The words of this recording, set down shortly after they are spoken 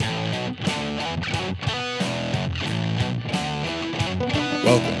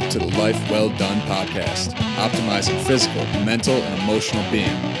Welcome to the Life Well Done podcast, optimizing physical, mental, and emotional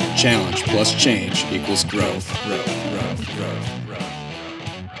being. Challenge plus change equals growth.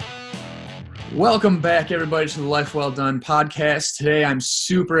 Welcome back, everybody, to the Life Well Done podcast. Today, I'm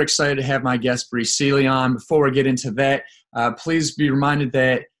super excited to have my guest, Bree Seely, on. Before we get into that, please be reminded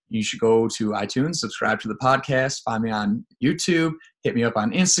that you should go to iTunes, subscribe to the podcast, find me on YouTube, hit me up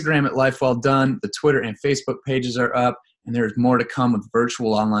on Instagram at Life Well Done. The Twitter and Facebook pages are up. And there's more to come with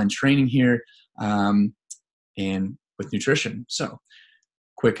virtual online training here and with nutrition. So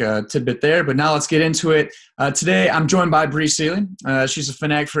quick tidbit there, but now let's get into it. Today, I'm joined by Bree Seely. She's a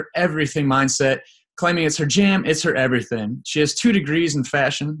fanatic for everything mindset, claiming it's her jam, it's her everything. She has 2 degrees in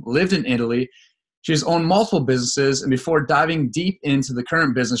fashion, lived in Italy. She has owned multiple businesses, and before diving deep into the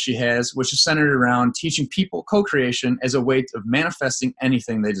current business she has, which is centered around teaching people co-creation as a way of manifesting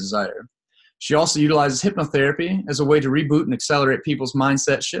anything they desire. She also utilizes hypnotherapy as a way to reboot and accelerate people's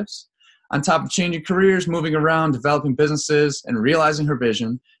mindset shifts. On top of changing careers, moving around, developing businesses, and realizing her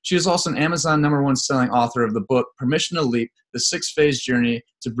vision, she is also an Amazon #1 selling author of the book, Permission to Leap, The 6-Phase Journey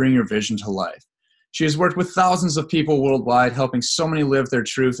to Bring Your Vision to Life. She has worked with thousands of people worldwide, helping so many live their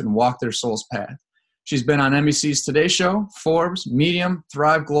truth and walk their soul's path. She's been on NBC's Today Show, Forbes, Medium,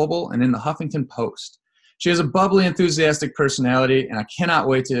 Thrive Global, and in the Huffington Post. She has a bubbly, enthusiastic personality, and I cannot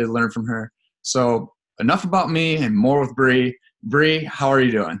wait to learn from her. So enough about me and more with Bree. Bree, how are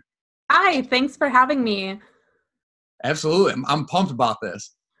you doing? Hi, thanks for having me. Absolutely. I'm pumped about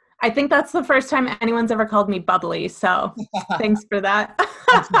this. I think that's the first time anyone's ever called me bubbly, so thanks for that.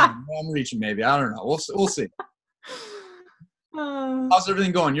 I'm reaching maybe. I don't know. We'll see. How's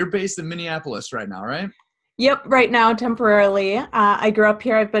everything going? You're based in Minneapolis right now, right? Yep, right now, temporarily. I grew up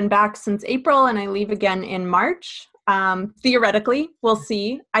here. I've been back since April, and I leave again in March. Theoretically, we'll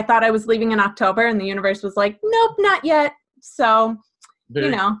see. I thought I was leaving in October, and the universe was like, nope, not yet. So,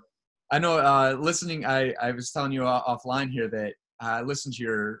 I know, listening, I was telling you offline here that I listened to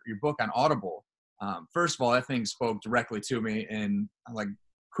your book on Audible. First of all, that thing spoke directly to me, and I'm like,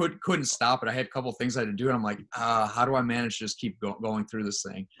 couldn't stop it. I had a couple of things I had to do, and I'm like, how do I manage to just keep going through this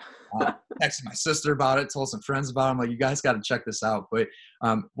thing? Texted my sister about it, told some friends about it. I'm like, you guys got to check this out. But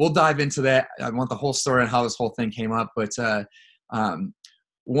we'll dive into that. I want the whole story on how this whole thing came up. But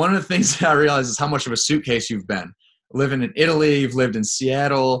one of the things that I realized is how much of a suitcase you've been. Living in Italy, you've lived in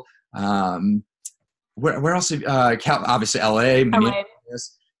Seattle. Where else? Obviously, LA.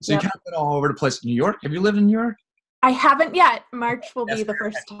 Minneapolis. So You've kind of been all over the place. New York. Have you lived in New York? I haven't yet. March will be the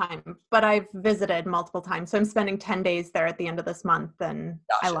first time, but I've visited multiple times. So I'm spending 10 days there at the end of this month, and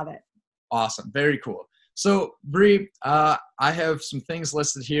gotcha. I love it. Awesome. Very cool. So, Bree, I have some things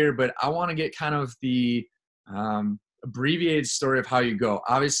listed here, but I want to get kind of the abbreviated story of how you go.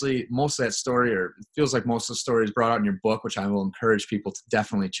 Obviously, most of that story, or it feels like most of the story, is brought out in your book, which I will encourage people to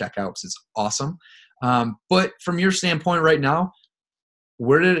definitely check out because it's awesome. But from your standpoint right now,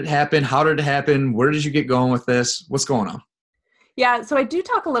 where did it happen? How did it happen? Where did you get going with this? What's going on? Yeah, so I do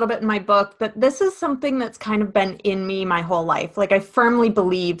talk a little bit in my book, but this is something that's kind of been in me my whole life. Like, I firmly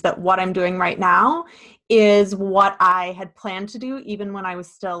believe that what I'm doing right now is what I had planned to do, even when I was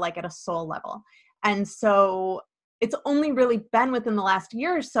still like at a soul level. And so it's only really been within the last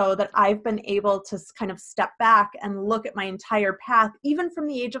year or so that I've been able to kind of step back and look at my entire path, even from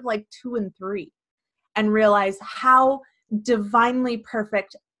the age of like 2 and 3, and realize how divinely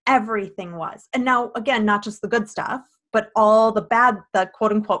perfect everything was. And now, again, not just the good stuff, but all the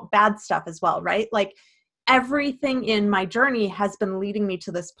quote unquote bad stuff as well, right? Like, everything in my journey has been leading me to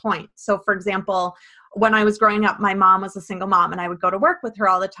this point. So for example, when I was growing up, my mom was a single mom, and I would go to work with her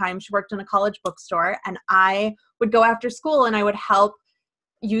all the time. She worked in a college bookstore, and I would go after school and I would help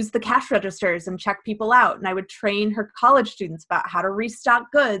use the cash registers and check people out. And I would train her college students about how to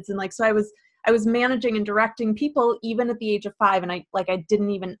restock goods. And so I was managing and directing people even at the age of 5. And I didn't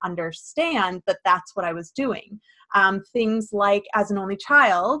even understand that that's what I was doing. Things like, as an only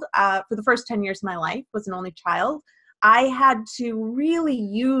child, for the first 10 years of my life, was an only child, I had to really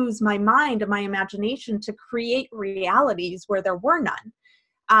use my mind and my imagination to create realities where there were none.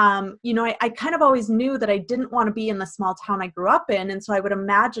 I kind of always knew that I didn't want to be in the small town I grew up in. And so I would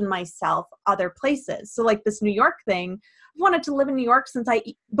imagine myself other places. So like this New York thing, I've wanted to live in New York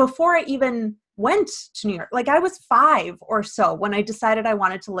before I even went to New York. Like, I was 5 or so when I decided I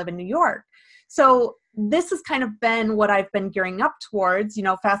wanted to live in New York. So this has kind of been what I've been gearing up towards.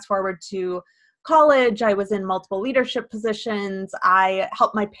 Fast forward to college, I was in multiple leadership positions. I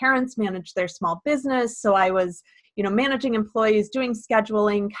helped my parents manage their small business. So I was, managing employees, doing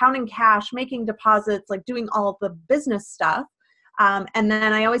scheduling, counting cash, making deposits, like doing all the business stuff. And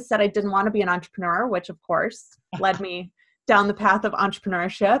then I always said I didn't want to be an entrepreneur, which of course led me down the path of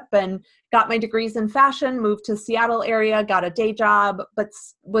entrepreneurship and got my degrees in fashion, moved to Seattle area, got a day job, but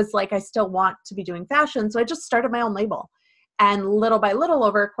was like, I still want to be doing fashion. So I just started my own label. And little by little,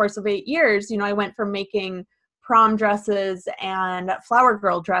 over a course of 8 years, I went from making prom dresses and flower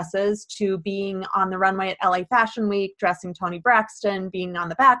girl dresses to being on the runway at LA Fashion Week, dressing Toni Braxton, being on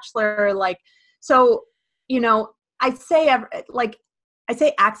The Bachelor. I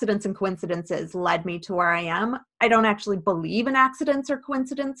say accidents and coincidences led me to where I am. I don't actually believe in accidents or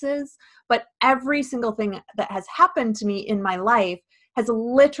coincidences, but every single thing that has happened to me in my life has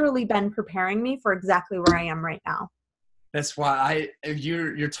literally been preparing me for exactly where I am right now. That's why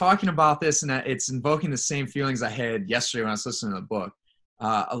you're talking about this, and it's invoking the same feelings I had yesterday when I was listening to the book.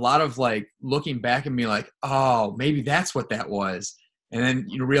 A lot of like looking back at me like, oh, maybe that's what that was. And then,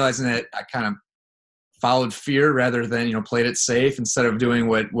 realizing that I kind of followed fear rather than, played it safe instead of doing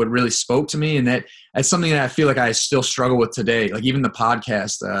what really spoke to me. And that's something that I feel like I still struggle with today. Like even the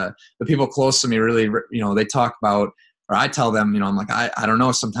podcast, the people close to me really, they talk about, or I tell them, I'm like, I don't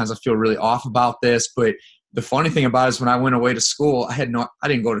know. Sometimes I feel really off about this, but the funny thing about it is when I went away to school, I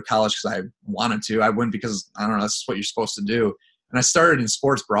didn't go to college because I wanted to. I went because, I don't know, that's what you're supposed to do. And I started in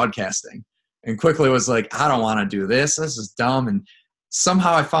sports broadcasting and quickly was like, I don't want to do this. This is dumb. And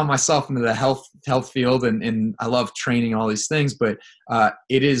somehow I found myself into the health field and I love training and all these things, but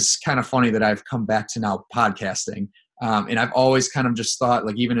it is kind of funny that I've come back to now podcasting. And I've always kind of just thought,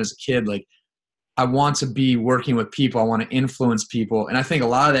 like, even as a kid, like, I want to be working with people. I want to influence people. And I think a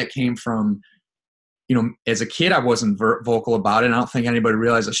lot of that came from, as a kid, I wasn't vocal about it. And I don't think anybody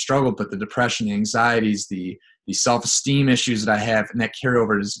realized I struggled, but the depression, the anxieties, the self-esteem issues that I have, and that carry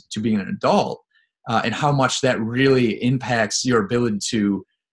over to being an adult, and how much that really impacts your ability to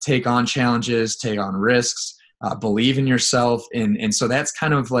take on challenges, take on risks, believe in yourself. And so that's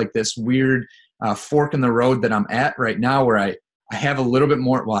kind of like this weird fork in the road that I'm at right now, where I have a little bit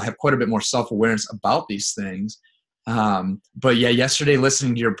more, I have quite a bit more self-awareness about these things. But yeah, yesterday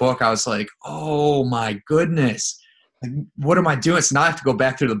listening to your book, I was like, oh my goodness, like, what am I doing? So now I have to go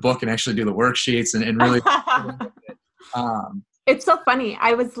back through the book and actually do the worksheets and really. It's so funny.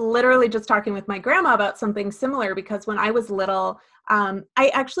 I was literally just talking with my grandma about something similar because when I was little,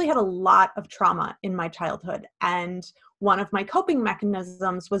 I actually had a lot of trauma in my childhood. And one of my coping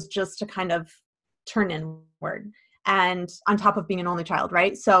mechanisms was just to kind of turn inward. And on top of being an only child,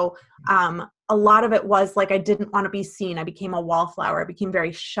 right? So a lot of it was like I didn't want to be seen. I became a wallflower. I became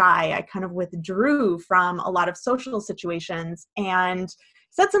very shy. I kind of withdrew from a lot of social situations and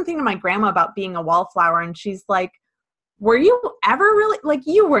said something to my grandma about being a wallflower. And she's like, were you ever really, like,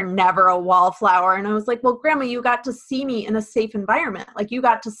 you were never a wallflower? And I was like, well, Grandma, you got to see me in a safe environment. Like, you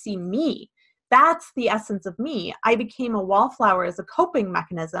got to see me. That's the essence of me. I became a wallflower as a coping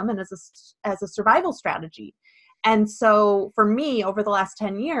mechanism and as a survival strategy. And so for me, over the last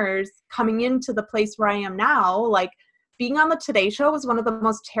 10 years, coming into the place where I am now, like, being on the Today Show was one of the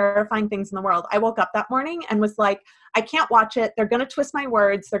most terrifying things in the world. I woke up that morning and was like, I can't watch it. They're going to twist my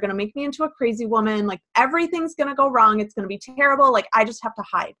words. They're going to make me into a crazy woman. Like, everything's going to go wrong. It's going to be terrible. Like, I just have to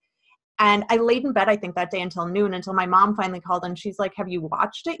hide. And I laid in bed, I think, that day until noon, until my mom finally called and she's like, have you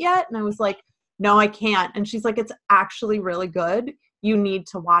watched it yet? And I was like, no, I can't. And she's like, it's actually really good. You need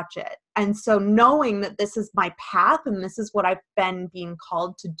to watch it. And so knowing that this is my path and this is what I've been being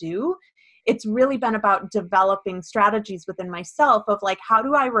called to do, it's really been about developing strategies within myself of like, how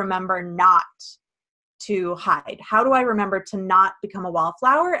do I remember not to hide? How do I remember to not become a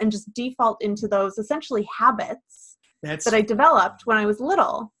wallflower and just default into those essentially habits that I developed when I was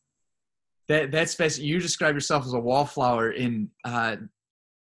little? That's best. You describe yourself as a wallflower. In a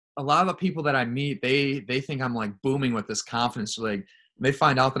lot of the people that I meet, they think I'm like booming with this confidence. Like, they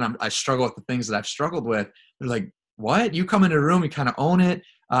find out that I struggle with the things that I've struggled with. They're like, what? You come into a room, you kind of own it.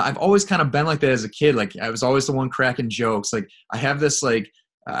 I've always kind of been like that as a kid. Like, I was always the one cracking jokes. Like, I have this, like,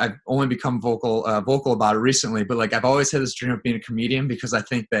 I've only become vocal about it recently, but like, I've always had this dream of being a comedian because I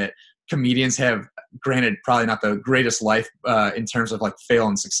think that comedians have, granted, probably not the greatest life in terms of like fail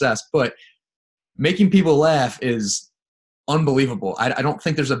and success, but making people laugh is unbelievable. I don't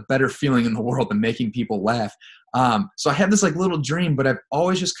think there's a better feeling in the world than making people laugh. So I had this like little dream, but I've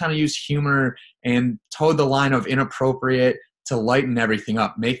always just kind of used humor and towed the line of inappropriate to lighten everything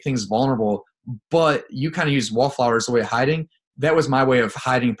up, make things vulnerable. But you kind of use wallflower as a way of hiding. That was my way of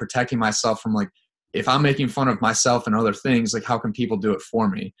hiding, protecting myself from, like, if I'm making fun of myself and other things, like, how can people do it for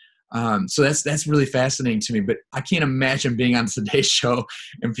me? So that's really fascinating to me, but I can't imagine being on today's show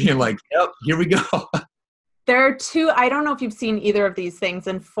and being like, yep, here we go. There are two, I don't know if you've seen either of these things,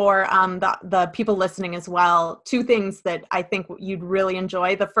 and for the people listening as well, two things that I think you'd really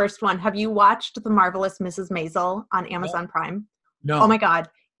enjoy. The first one, have you watched The Marvelous Mrs. Maisel on Amazon Prime? No. Oh my God.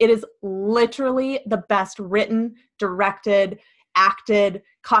 It is literally the best written, directed, acted,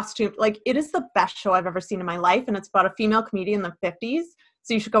 costume. Like, it is the best show I've ever seen in my life, and it's about a female comedian in the 50s.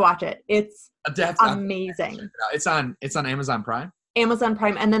 So you should go watch it. It's amazing. It's on Amazon Prime? Amazon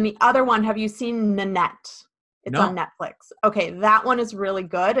Prime. And then the other one, have you seen Nanette? It's on Netflix. Okay, that one is really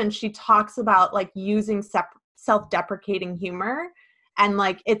good. And she talks about like using self-deprecating humor. And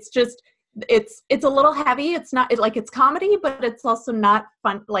like, it's a little heavy. It's not it's comedy, but it's also not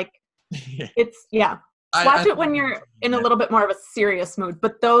fun. Like watch it when you're in a little bit more of a serious mood.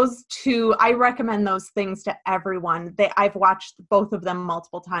 But those two, I recommend those things to everyone. I've watched both of them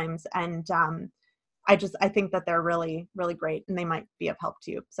multiple times, and I think that they're really, really great, and they might be of help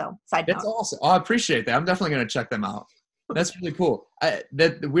to you. So side note. That's awesome. Oh, I appreciate that. I'm definitely going to check them out. That's really cool.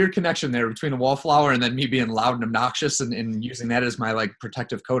 The weird connection there between the wallflower and then me being loud and obnoxious and using that as my like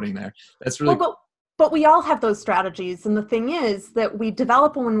protective coating there. That's really cool. But we all have those strategies. And the thing is that we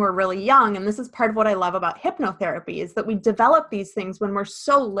develop them when we're really young. And this is part of what I love about hypnotherapy, is that we develop these things when we're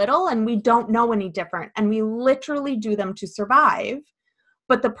so little and we don't know any different. And we literally do them to survive.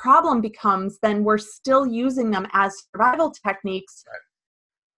 But the problem becomes then we're still using them as survival techniques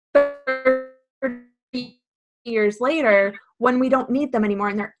 30 years later when we don't need them anymore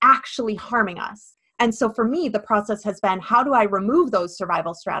and they're actually harming us. And so for me, the process has been, how do I remove those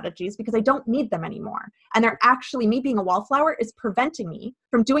survival strategies because I don't need them anymore? And they're actually, me being a wallflower is preventing me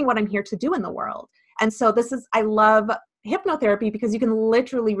from doing what I'm here to do in the world. And so I love hypnotherapy because you can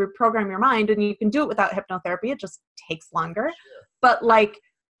literally reprogram your mind, and you can do it without hypnotherapy. It just takes longer. But like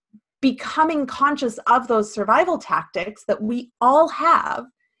becoming conscious of those survival tactics that we all have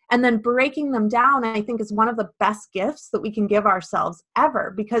and then breaking them down, I think is one of the best gifts that we can give ourselves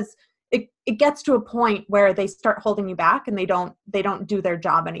ever, because it gets to a point where they start holding you back and they don't do their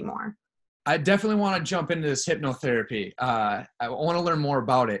job anymore. I definitely want to jump into this hypnotherapy. I want to learn more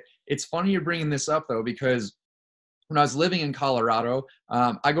about it. It's funny you're bringing this up though, because when I was living in Colorado,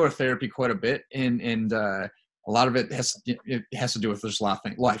 I go to therapy quite a bit, and a lot of it has to do with just a lot of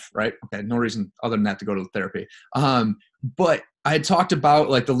things, life, right? Okay, no reason other than that to go to therapy. But I had talked about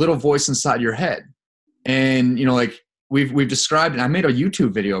like the little voice inside your head, and like we've described it. I made a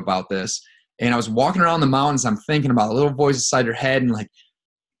YouTube video about this, and I was walking around the mountains. I'm thinking about a little voice inside your head, and like,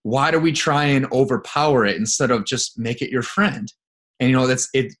 why do we try and overpower it instead of just make it your friend? And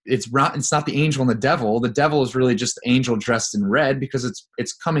it's not the angel and the devil. The devil is really just the angel dressed in red because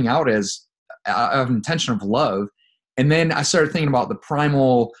it's coming out as an intention of love. And then I started thinking about the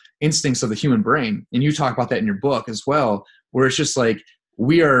primal instincts of the human brain, and you talk about that in your book as well, where it's just like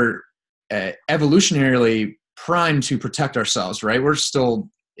we are evolutionarily primed to protect ourselves, right? We're still,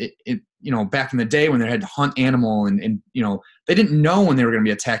 back in the day when they had to hunt animal and they didn't know when they were going to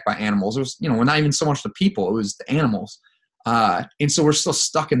be attacked by animals. It was, not even so much the people, it was the animals. And so we're still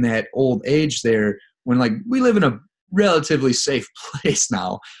stuck in that old age there when like we live in a relatively safe place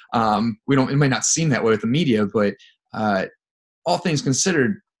now. It might not seem that way with the media, but all things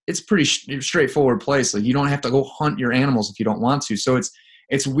considered, it's pretty straightforward place. Like you don't have to go hunt your animals if you don't want to. So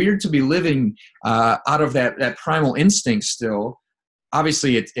it's weird to be living out of that primal instinct still.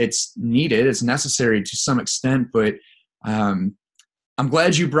 Obviously it's needed, it's necessary to some extent, but I'm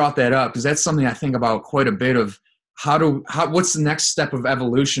glad you brought that up, because that's something I think about quite a bit of what's the next step of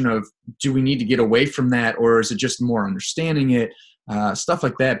evolution of, do we need to get away from that, or is it just more understanding it, stuff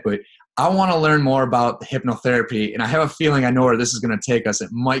like that. But I want to learn more about the hypnotherapy, and I have a feeling I know where this is going to take us.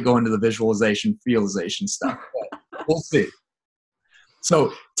 It might go into the visualization, feelization stuff, but we'll see.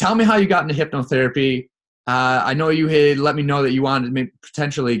 So tell me how you got into hypnotherapy. I know you had let me know that you wanted to maybe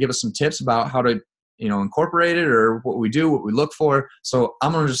potentially give us some tips about how to, incorporate it, or what we do, what we look for. So I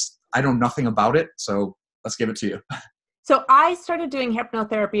know nothing about it. So let's give it to you. So I started doing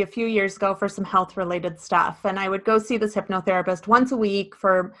hypnotherapy a few years ago for some health related stuff. And I would go see this hypnotherapist once a week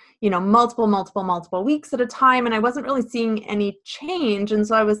for, multiple weeks at a time. And I wasn't really seeing any change. And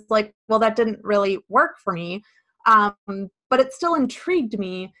so I was like, well, that didn't really work for me. But it still intrigued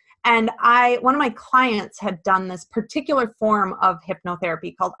me. And one of my clients had done this particular form of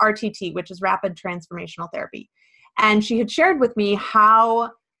hypnotherapy called RTT, which is rapid transformational therapy. And she had shared with me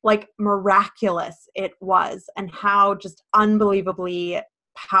how like miraculous it was and how just unbelievably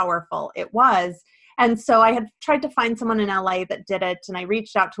powerful it was. And so I had tried to find someone in LA that did it, and I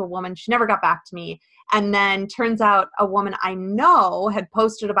reached out to a woman. She never got back to me. And then turns out a woman I know had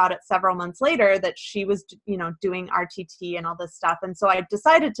posted about it several months later that she was, doing RTT and all this stuff. And so I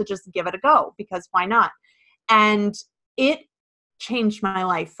decided to just give it a go, because why not? And it changed my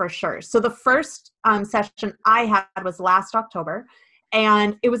life for sure. So the first session I had was last October,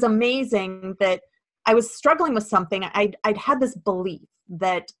 and it was amazing that I was struggling with something. I'd had this belief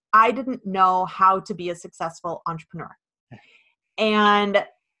that I didn't know how to be a successful entrepreneur. And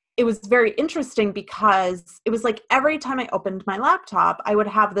it was very interesting because it was like every time I opened my laptop, I would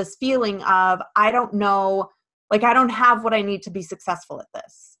have this feeling of, I don't know, like I don't have what I need to be successful at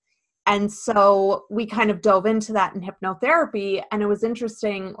this. And so we kind of dove into that in hypnotherapy. And it was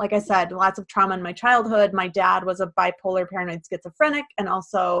interesting. Like I said, lots of trauma in my childhood. My dad was a bipolar paranoid schizophrenic and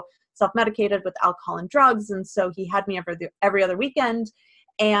also self-medicated with alcohol and drugs. And so he had me every other weekend.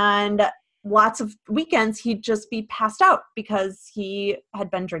 And lots of weekends he'd just be passed out because he had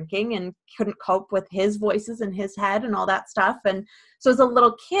been drinking and couldn't cope with his voices in his head and all that stuff. And so as a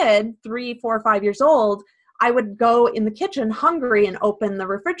little kid, 3, 4, 5 years old, I would go in the kitchen hungry and open the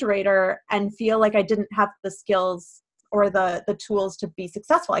refrigerator and feel like I didn't have the skills or the tools to be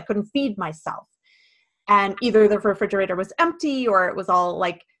successful. I couldn't feed myself. And either the refrigerator was empty or it was all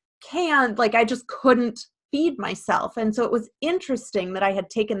like canned, like I just couldn't feed myself. And so it was interesting that I had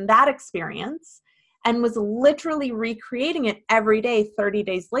taken that experience and was literally recreating it every day, 30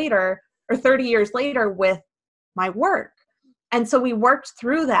 days later or 30 years later with my work. And so we worked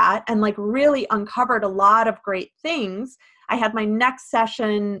through that and like really uncovered a lot of great things. I had my next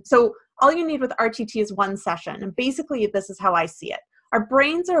session. So all you need with RTT is one session. And basically this is how I see it. Our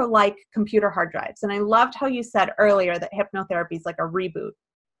brains are like computer hard drives. And I loved how you said earlier that hypnotherapy is like a reboot,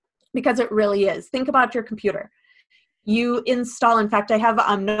 because it really is. Think about your computer. You install, in fact, I have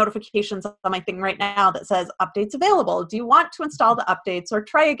notifications on my thing right now that says updates available. Do you want to install the updates or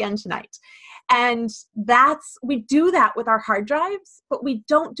try again tonight? And we do that with our hard drives, but we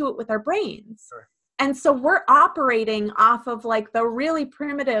don't do it with our brains. Sure. And so we're operating off of like the really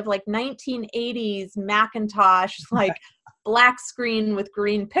primitive, like 1980s Macintosh, like black screen with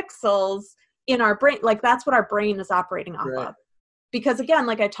green pixels in our brain. Like that's what our brain is operating off of. Because again,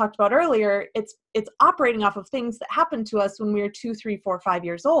 like I talked about earlier, it's operating off of things that happened to us when we were 2, 3, 4, 5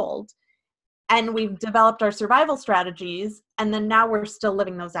 years old. And we've developed our survival strategies. And then now we're still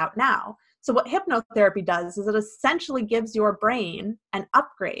living those out now. So what hypnotherapy does is it essentially gives your brain an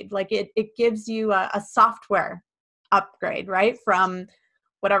upgrade. Like it gives you a software upgrade, right? From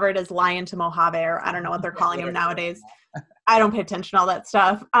whatever it is, Lion to Mojave, or I don't know what they're calling them nowadays. I don't pay attention to all that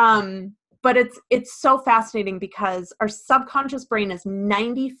stuff. But it's so fascinating because our subconscious brain is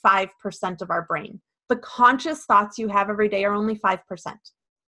 95% of our brain. The conscious thoughts you have every day are only 5%.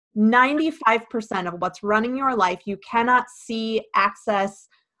 95% of what's running your life, you cannot see, access,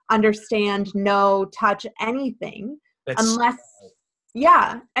 understand, know, touch anything unless,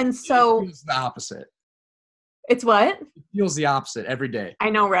 yeah. And so it feels the opposite. It's what? It feels the opposite every day. I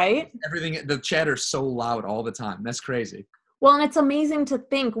know, right? Everything, the chatter's so loud all the time. That's crazy. Well, and it's amazing to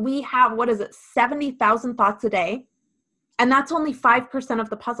think we have, 70,000 thoughts a day, and that's only 5% of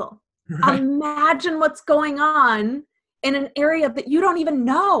the puzzle. Right. Imagine what's going on in an area that you don't even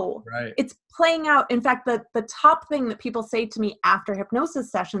know. Right. It's playing out. In fact, the top thing that people say to me after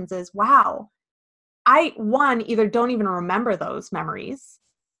hypnosis sessions is, wow, I either don't even remember those memories,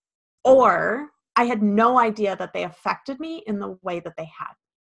 or I had no idea that they affected me in the way that they had.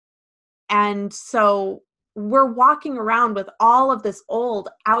 And so we're walking around with all of this old,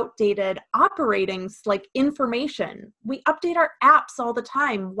 outdated operating like information. We update our apps all the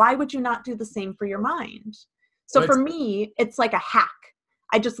time. Why would you not do the same for your mind? So for me, it's like a hack.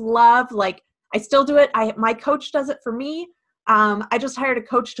 I just love, like, I still do it. My coach does it for me. I just hired a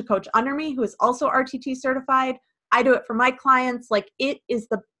coach to coach under me who is also RTT certified. I do it for my clients. Like, it is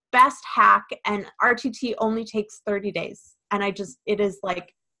the best hack, and RTT only takes 30 days. And it is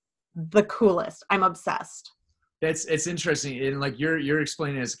like the coolest. I'm obsessed. It's interesting. And like you're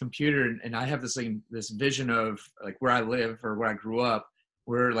explaining it as a computer, and I have this vision of like where I live or where I grew up,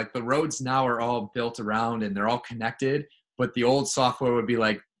 where like the roads now are all built around and they're all connected, but the old software would be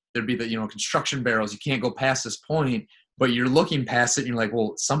like, there'd be the, construction barrels. You can't go past this point, but you're looking past it and you're like,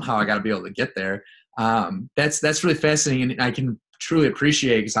 well, somehow I got to be able to get there. That's really fascinating. And I can truly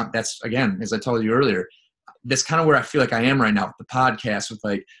appreciate, because that's, again, as I told you earlier, that's kind of where I feel like I am right now with the podcast, with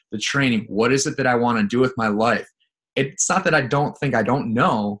like the training. What is it that I want to do with my life? It's not that I don't think I don't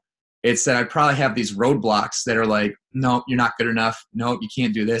know. It's that I probably have these roadblocks that are like, no, you're not good enough. No, you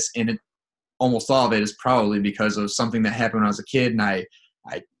can't do this. And almost all of it is probably because of something that happened when I was a kid, and I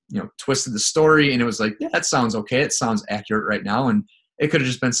twisted the story, and it was like, yeah, that sounds okay. It sounds accurate right now. And it could have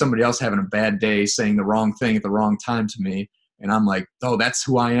just been somebody else having a bad day saying the wrong thing at the wrong time to me. And I'm like, oh, that's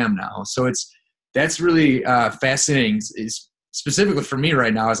who I am now. So that's really fascinating. Is specifically for me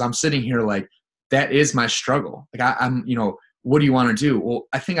right now, as I'm sitting here like that is my struggle. Like I'm, what do you want to do? Well,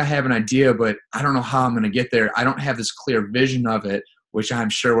 I think I have an idea, but I don't know how I'm going to get there. I don't have this clear vision of it, which I'm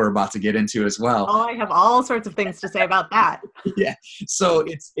sure we're about to get into as well. Oh, I have all sorts of things to say about that. Yeah. So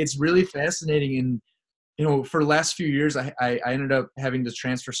it's really fascinating. And, for the last few years, I ended up having to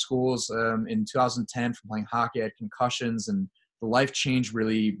transfer schools in 2010 from playing hockey. I had concussions, and the life change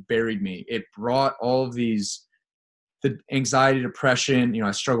really buried me. It brought all of the anxiety, depression,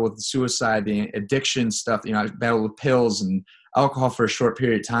 I struggled with suicide, the addiction stuff, I battled with pills and alcohol for a short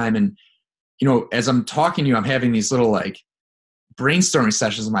period of time. And, as I'm talking to you, I'm having these little like brainstorming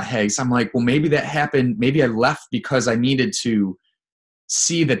sessions in my head. So I'm like, well, maybe that happened. Maybe I left because I needed to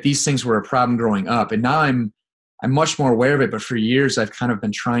see that these things were a problem growing up. And now I'm much more aware of it. But for years, I've kind of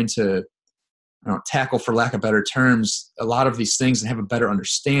been trying to tackle, for lack of better terms, a lot of these things and have a better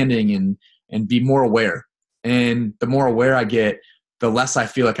understanding and be more aware. And the more aware I get, the less I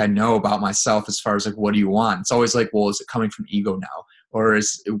feel like I know about myself as far as like, what do you want? It's always like, well, is it coming from ego now? Or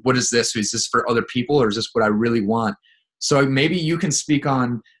what is this? Is this for other people, or is this what I really want? So maybe you can speak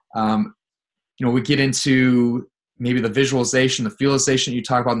on, we get into maybe the visualization, the visualization you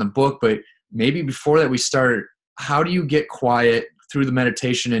talk about in the book, but maybe before that we start, how do you get quiet through the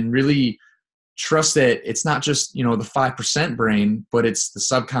meditation and really trust that it's not just, the 5% brain, but it's the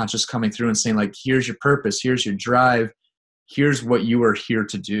subconscious coming through and saying like, here's your purpose, here's your drive, here's what you are here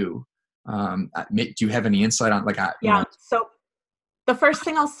to do. Do you have any insight on So the first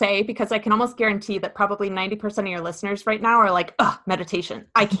thing I'll say, because I can almost guarantee that probably 90% of your listeners right now are like, meditation.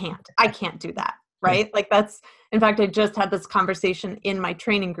 I can't do that. Right? Like in fact, I just had this conversation in my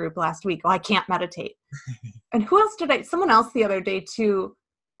training group last week. Oh, I can't meditate. And who else someone else the other day too.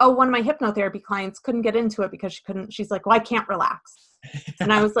 Oh, one of my hypnotherapy clients couldn't get into it because she's like, well, I can't relax.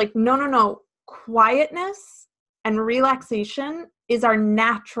 And I was like, no. Quietness and relaxation is our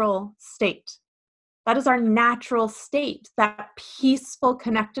natural state. That is our natural state. That peaceful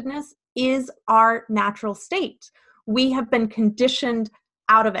connectedness is our natural state. We have been conditioned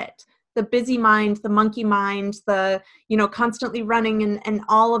out of it. The busy mind, the monkey mind, the, constantly running and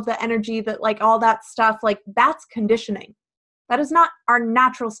all of the energy that like all that stuff, like that's conditioning. That is not our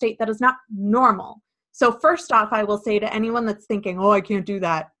natural state. That is not normal. So first off, I will say to anyone that's thinking, oh, I can't do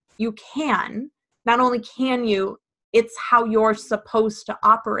that. You can. Not only can you, it's how you're supposed to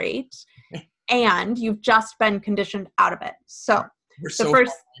operate. And you've just been conditioned out of it. So we're so far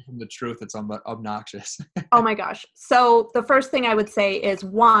from the truth, it's obnoxious. Oh my gosh. So the first thing I would say is,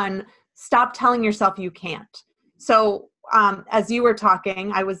 one, stop telling yourself you can't. So as you were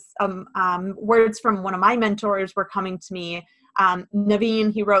talking, I was words from one of my mentors were coming to me.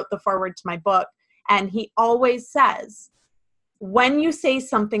 Naveen, he wrote the foreword to my book, and he always says, when you say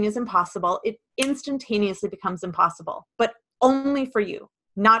something is impossible, it instantaneously becomes impossible, but only for you,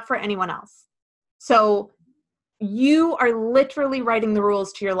 not for anyone else. So you are literally writing the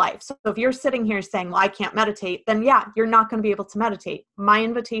rules to your life. So if you're sitting here saying, well, I can't meditate, then yeah, you're not going to be able to meditate. My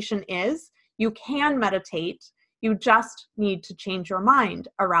invitation is you can meditate. You just need to change your mind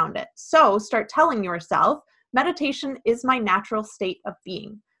around it. So start telling yourself, meditation is my natural state of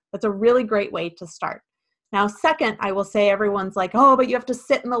being. That's a really great way to start. Now, second, I will say everyone's like, oh, but you have to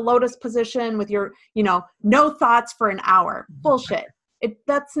sit in the lotus position with your, no thoughts for an hour. Bullshit.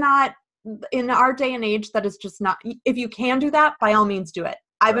 That's not, in our day and age, that is just not, if you can do that, by all means do it.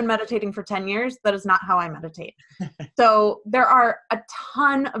 I've been meditating for 10 years. That is not how I meditate. So there are a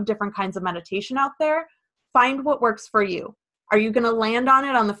ton of different kinds of meditation out there. Find what works for you. Are you going to land on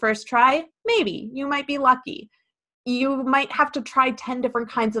it on the first try? Maybe. You might be lucky. You might have to try 10 different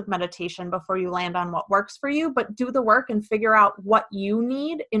kinds of meditation before you land on what works for you, but do the work and figure out what you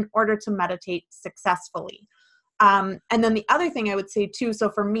need in order to meditate successfully. And then the other thing I would say too,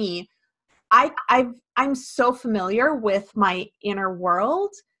 so for me, I'm so familiar with my inner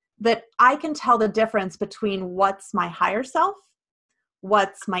world that I can tell the difference between what's my higher self,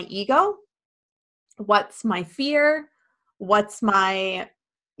 what's my ego, what's my fear, what's my,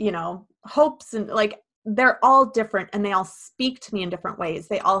 hopes, and like, they're all different and they all speak to me in different ways.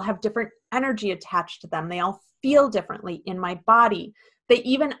 They all have different energy attached to them. They all feel differently in my body. They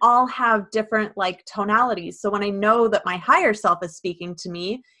even all have different like tonalities. So when I know that my higher self is speaking to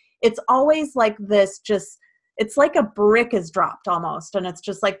me, it's always like this, it's like a brick is dropped almost. And it's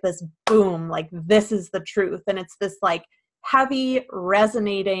just like this boom, like this is the truth. And it's this like heavy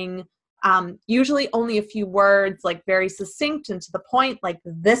resonating, usually only a few words, like very succinct and to the point, like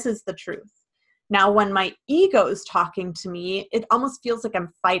this is the truth. Now, when my ego is talking to me, it almost feels like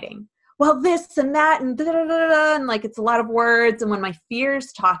I'm fighting. Well, this and that and da da da da, and like it's a lot of words. And when my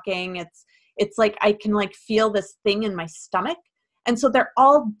fear's talking, it's like I can like feel this thing in my stomach. And so they're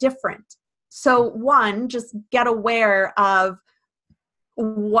all different. So one, just get aware of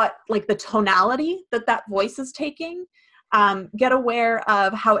what, like the tonality that voice is taking. Get aware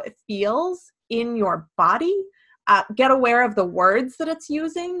of how it feels in your body. Get aware of the words that it's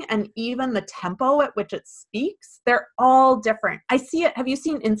using and even the tempo at which it speaks. They're all different. I see it. Have you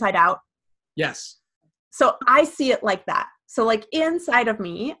seen Inside Out? Yes. So I see it like that. So like inside of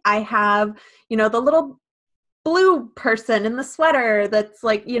me, I have, the little blue person in the sweater that's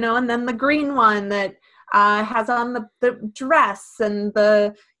like, and then the green one that has on the dress, and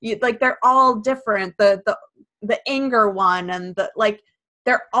they're all different. The anger one and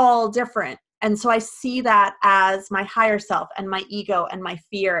they're all different. And so I see that as my higher self and my ego and my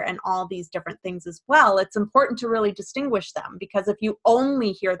fear and all these different things as well. It's important to really distinguish them, because if you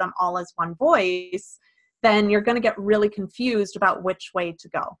only hear them all as one voice, then you're going to get really confused about which way to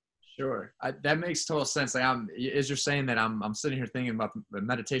go. Sure. That makes total sense. Like as you're saying that, I'm sitting here thinking about the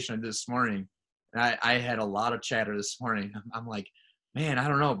meditation I did this morning. And I had a lot of chatter this morning. I'm like, man, I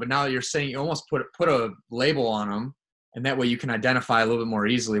don't know. But now you're saying you almost put a label on them, and that way you can identify a little bit more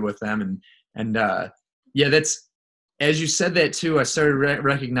easily with them. And yeah, that's, as you said that too, I started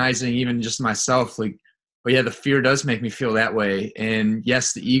recognizing even just myself, like, but yeah, the fear does make me feel that way. And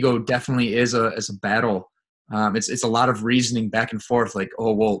yes, the ego definitely is a battle. It's a lot of reasoning back and forth, like,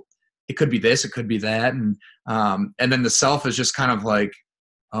 oh, well, it could be this, it could be that. And then the self is just kind of like,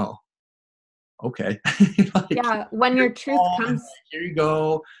 oh, okay. Like, yeah. When your truth comes, here you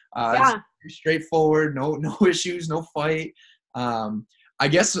go. Yeah. It's straightforward. No issues, no fight. I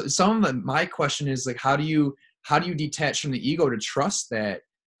guess my question is like, how do you detach from the ego to trust that,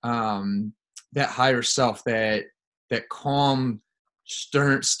 that higher self, that calm,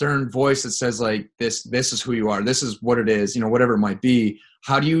 stern voice that says like, this is who you are. This is what it is, whatever it might be.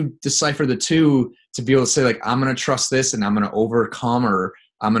 How do you decipher the two to be able to say like, I'm going to trust this and I'm going to overcome, or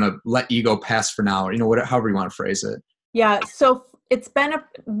I'm going to let ego pass for now, or however you want to phrase it. Yeah. So it's been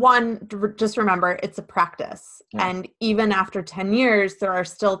just remember, it's a practice. Yeah. And even after 10 years, there are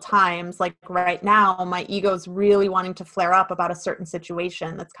still times, like right now, my ego's really wanting to flare up about a certain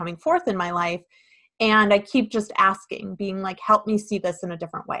situation that's coming forth in my life. And I keep just asking, being like, help me see this in a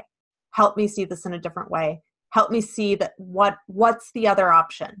different way. Help me see this in a different way. Help me see that what's the other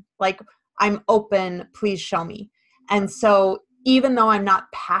option? Like, I'm open, please show me. And so even though I'm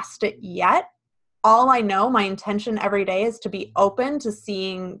not past it yet, all I know, my intention every day is to be open to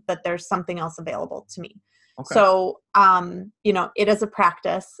seeing that there's something else available to me. Okay. So, it is a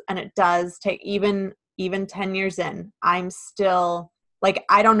practice, and it does take even 10 years in, I'm still like,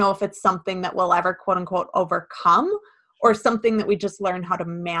 I don't know if it's something that we'll ever quote unquote overcome, or something that we just learn how to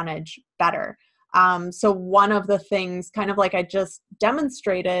manage better. So one of the things, kind of like I just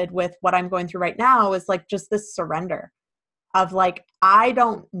demonstrated with what I'm going through right now, is like just this surrender of like, I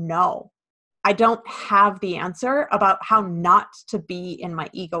don't know. I don't have the answer about how not to be in my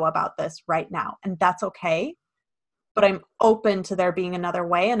ego about this right now. And that's okay. But I'm open to there being another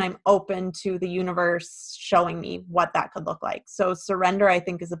way, and I'm open to the universe showing me what that could look like. So surrender, I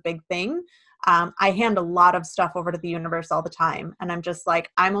think, is a big thing. I hand a lot of stuff over to the universe all the time. And I'm just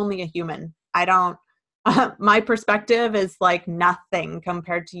like, I'm only a human. My perspective is like nothing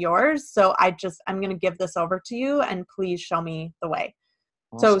compared to yours. So I'm going to give this over to you, and please show me the way.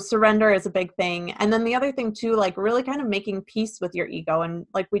 Awesome. So surrender is a big thing. And then the other thing too, like really kind of making peace with your ego. And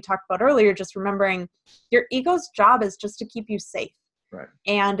like we talked about earlier, just remembering your ego's job is just to keep you safe. Right.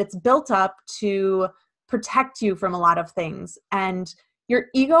 And it's built up to protect you from a lot of things. And your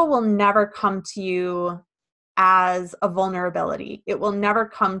ego will never come to you as a vulnerability. It will never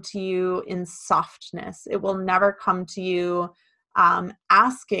come to you in softness. It will never come to you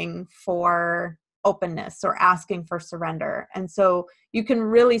asking for openness or asking for surrender. And so you can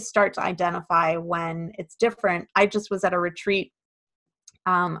really start to identify when it's different. I just was at a retreat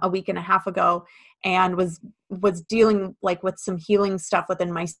a week and a half ago, and was dealing like with some healing stuff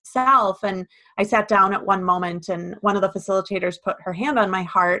within myself. And I sat down at one moment, and one of the facilitators put her hand on my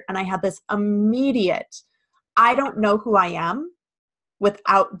heart, and I had this immediate, I don't know who I am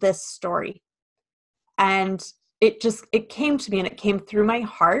without this story. And it came to me, and it came through my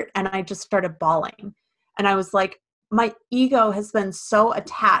heart, and I just started bawling. And I was like, my ego has been so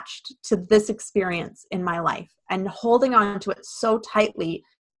attached to this experience in my life and holding on to it so tightly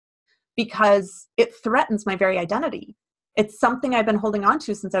because it threatens my very identity. It's something I've been holding on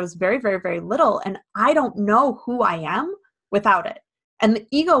to since I was very, very, very little. And I don't know who I am without it. And the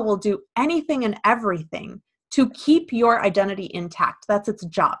ego will do anything and everything to keep your identity intact. That's its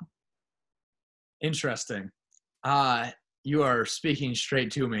job. Interesting. You are speaking straight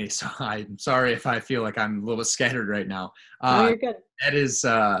to me, so I'm sorry if I feel like I'm a little bit scattered right now. No, you're good. That is,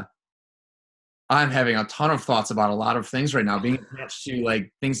 I'm having a ton of thoughts about a lot of things right now, being attached to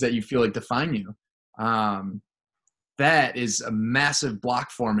like things that you feel like define you. That is a massive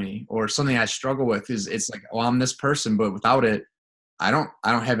block for me, or something I struggle with. Is it's like, oh, I'm this person, but without it, I don't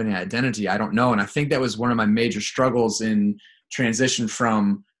have any identity. I don't know. And I think that was one of my major struggles in transition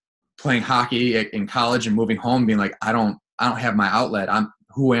from playing hockey in college and moving home, being like, I don't have my outlet.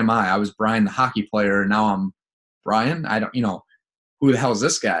 Who am I? I was Brian, the hockey player. And now I'm Brian. I don't, who the hell is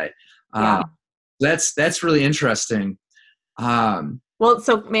this guy? Yeah. That's really interesting. Well,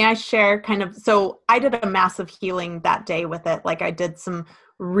 so may I share so I did a massive healing that day with it. Like I did some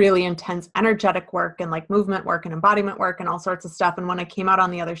really intense energetic work and like movement work and embodiment work and all sorts of stuff. And when I came out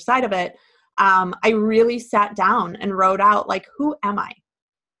on the other side of it, I really sat down and wrote out like, who am I?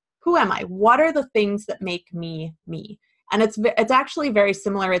 Who am I? What are the things that make me me? And it's actually very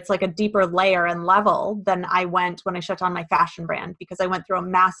similar. It's like a deeper layer and level than I went when I shut down my fashion brand, because I went through a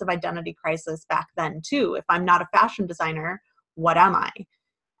massive identity crisis back then too. If I'm not a fashion designer, what am I?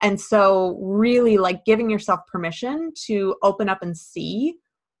 And so really like giving yourself permission to open up and see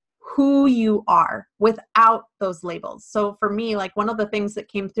who you are without those labels. So for me, like one of the things that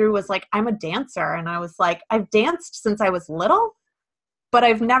came through was like, I'm a dancer. And I was like, I've danced since I was little, but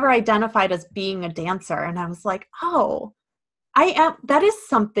I've never identified as being a dancer. And I was like, oh, I am. That is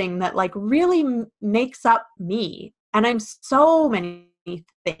something that like really makes up me. And I'm so many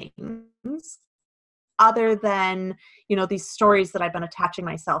things other than, these stories that I've been attaching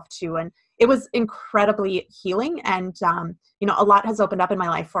myself to. And it was incredibly healing. And, a lot has opened up in my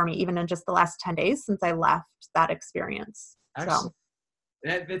life for me, even in just the last 10 days since I left that experience. Excellent.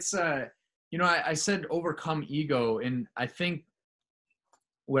 So. It's, I said overcome ego. And I think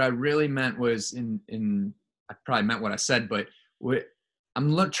what I really meant was I probably meant what I said, but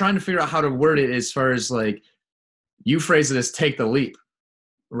I'm trying to figure out how to word it as far as like, you phrase it as take the leap,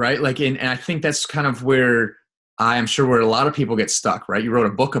 right? Like, and I think that's kind of where I'm sure where a lot of people get stuck, right? You wrote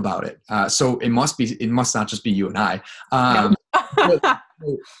a book about it. So it must not just be you and I.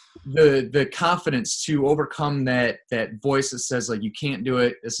 The confidence to overcome that voice that says like, you can't do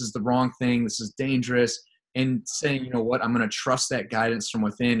it. This is the wrong thing. This is dangerous. And saying, you know what, I'm going to trust that guidance from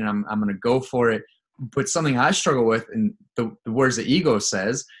within and I'm going to go for it. But something I struggle with, and the words that ego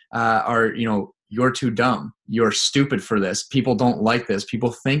says are, you're too dumb. You're stupid for this. People don't like this.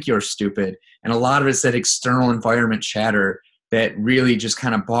 People think you're stupid. And a lot of it's that external environment chatter that really just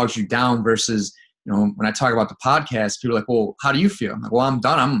kind of bogs you down versus, when I talk about the podcast, people are like, well, how do you feel? I'm like, well, I'm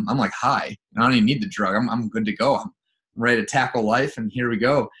done. I'm like high. I don't even need the drug. I'm good to go. I'm ready to tackle life. And here we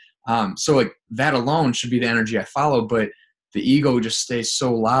go. So like that alone should be the energy I follow, but the ego just stays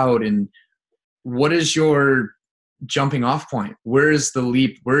so loud. And what is your jumping off point? Where is the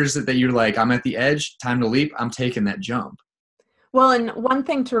leap? Where is it that you're like, I'm at the edge, time to leap, I'm taking that jump? Well, and one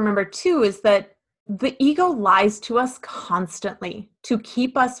thing to remember too is that the ego lies to us constantly to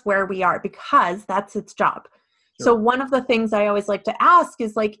keep us where we are because that's its job. Sure. So one of the things I always like to ask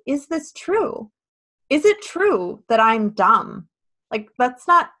is like, is this true? Is it true that I'm dumb? Like, that's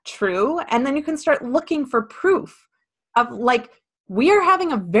not true. And then you can start looking for proof of like, we are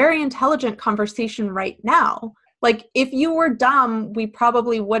having a very intelligent conversation right now. Like if you were dumb, we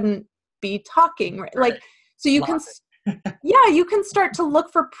probably wouldn't be talking. Right? Like, so you can, you can start to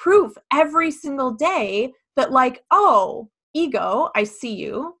look for proof every single day that like, oh, ego, I see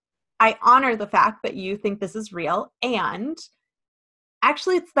you. I honor the fact that you think this is real. And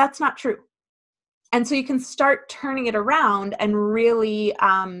actually that's not true. And so you can start turning it around and really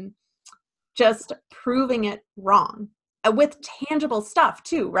just proving it wrong with tangible stuff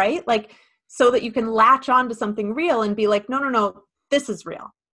too, right? Like, so that you can latch on to something real and be like, no, this is real.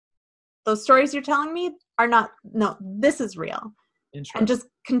 Those stories you're telling me are not, no, this is real. And just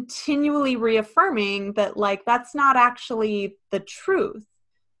continually reaffirming that like, that's not actually the truth.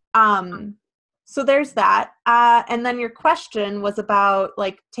 So there's that. And then your question was about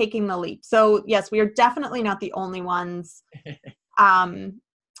like taking the leap. So yes, we are definitely not the only ones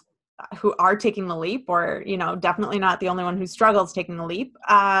who are taking the leap, or, definitely not the only one who struggles taking the leap.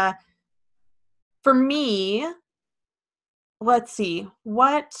 For me, let's see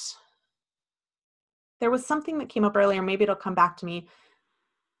there was something that came up earlier. Maybe it'll come back to me.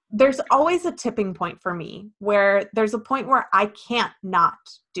 There's always a tipping point for me where there's a point where I can't not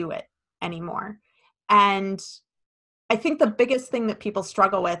do it anymore. And I think the biggest thing that people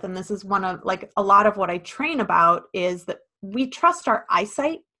struggle with, and this is one of like a lot of what I train about, is that we trust our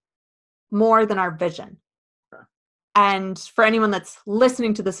eyesight more than our vision. Sure. And for anyone that's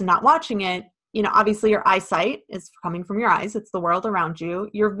listening to this and not watching it, obviously your eyesight is coming from your eyes. It's the world around you.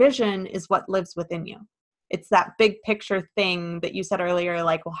 Your vision is what lives within you. It's that big picture thing that you said earlier,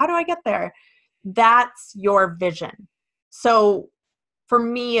 like, well, how do I get there? that's your vision. So for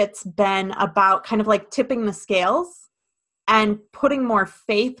me, it's been about kind of like tipping the scales and putting more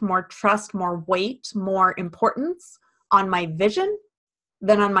faith, more trust, more weight, more importance on my vision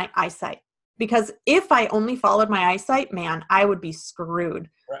than on my eyesight. Because if I only followed my eyesight, man, I would be screwed.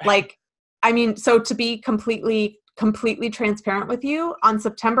 Right. Like, I mean, so to be completely transparent with you, on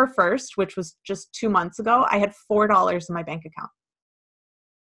September 1st, which was just 2 months ago, I had $4 in my bank account.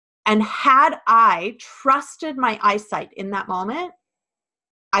 And had I trusted my eyesight in that moment,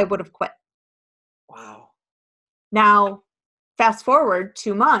 I would have quit. Wow. Now, fast forward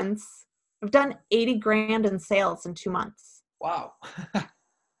 2 months, I've done 80 grand in sales in 2 months. Wow.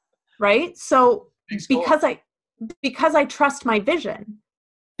 Right? So because I trust my vision,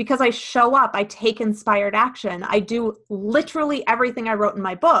 because I show up, I take inspired action. I do literally everything I wrote in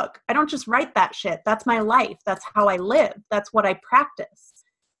my book. I don't just write that shit. That's my life. That's how I live. That's what I practice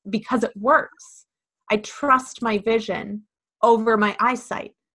because it works. I trust my vision over my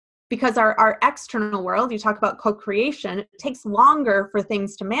eyesight. Because our external world, you talk about co-creation, it takes longer for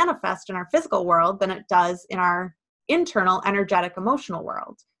things to manifest in our physical world than it does in our internal, energetic, emotional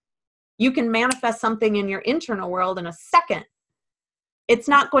world. You can manifest something in your internal world in a second. It's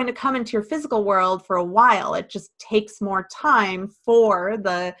not going to come into your physical world for a while. It just takes more time for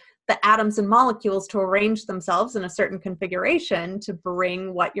the atoms and molecules to arrange themselves in a certain configuration to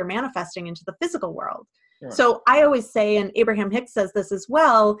bring what you're manifesting into the physical world. Sure. So I always say, and Abraham Hicks says this as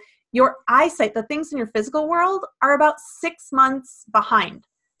well, your eyesight, the things in your physical world, are about 6 months behind.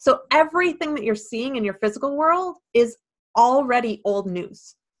 So everything that you're seeing in your physical world is already old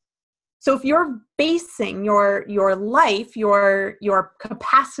news. So if you're basing your life, your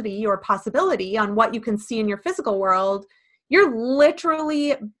capacity, your possibility on what you can see in your physical world, you're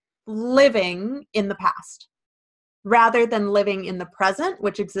literally living in the past rather than living in the present,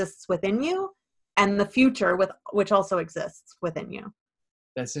 which exists within you, and the future, which also exists within you.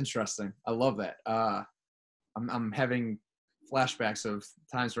 That's interesting. I love that. I'm having flashbacks of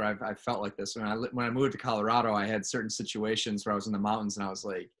times where I've felt like this. When I moved to Colorado, I had certain situations where I was in the mountains and I was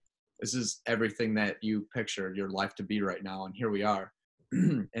like, this is everything that you pictured your life to be right now. And here we are.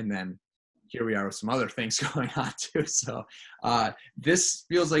 And then here we are with some other things going on too. So this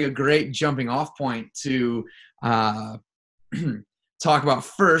feels like a great jumping off point to talk about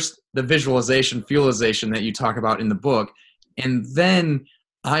first the visualization, fuelization that you talk about in the book. And then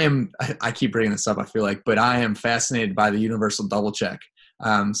I keep bringing this up, I feel like, but I am fascinated by the universal double check.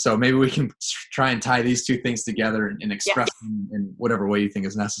 So maybe we can try and tie these two things together and express them in whatever way you think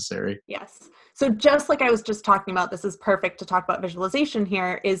is necessary. Yes. So just like I was just talking about, this is perfect to talk about visualization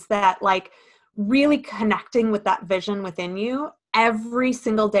here, is that like really connecting with that vision within you every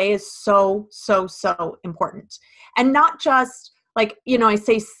single day is so, so, so important. And not just like, you know, I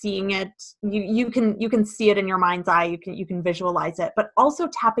say seeing it, you can see it in your mind's eye, you can visualize it, but also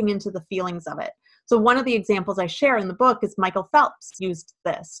tapping into the feelings of it. So one of the examples I share in the book is Michael Phelps used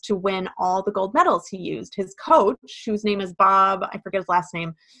this to win all the gold medals he used. His coach, whose name is Bob, I forget his last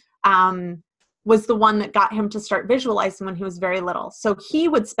name, was the one that got him to start visualizing when he was very little. So he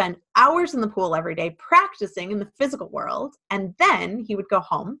would spend hours in the pool every day practicing in the physical world, and then he would go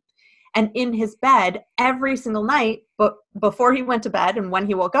home. And in his bed every single night, but before he went to bed and when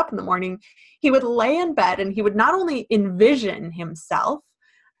he woke up in the morning, he would lay in bed and he would not only envision himself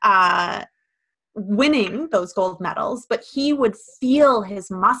winning those gold medals, but he would feel his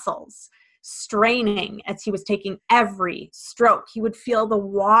muscles straining as he was taking every stroke. He would feel the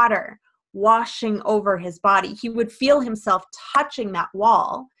water washing over his body. He would feel himself touching that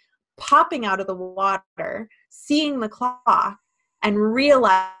wall, popping out of the water, seeing the clock, and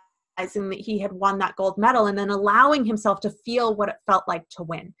realizing that he had won that gold medal, and then allowing himself to feel what it felt like to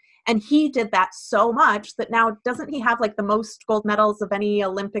win. And he did that so much that now, doesn't he have like the most gold medals of any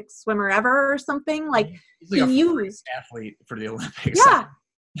Olympic swimmer ever or something? Like, he's like he used athlete for the Olympics. Yeah.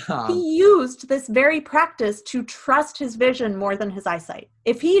 He used this very practice to trust his vision more than his eyesight.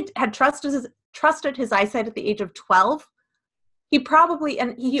 If he had trusted his eyesight at the age of 12,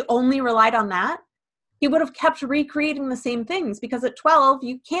 and he only relied on that, he would have kept recreating the same things, because at 12,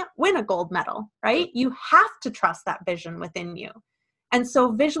 you can't win a gold medal, right? You have to trust that vision within you. And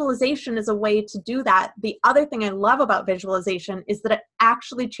so visualization is a way to do that. The other thing I love about visualization is that it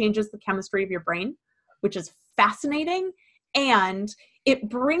actually changes the chemistry of your brain, which is fascinating. And it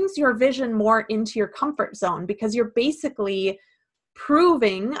brings your vision more into your comfort zone, because you're basically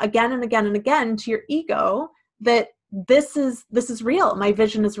proving again and again and again to your ego that this is real. My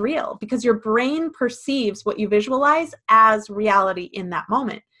vision is real, because your brain perceives what you visualize as reality in that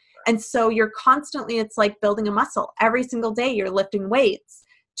moment. And so you're constantly, it's like building a muscle. Every single day you're lifting weights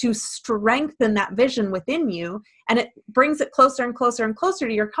to strengthen that vision within you. And it brings it closer and closer and closer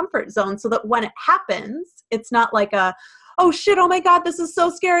to your comfort zone, so that when it happens, it's not like oh shit, oh my God, this is so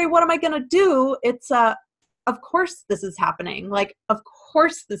scary, what am I going to do? It's of course this is happening. Like, of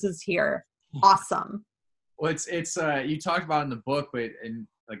course this is here. Awesome. Well, it's you talked about in the book, but and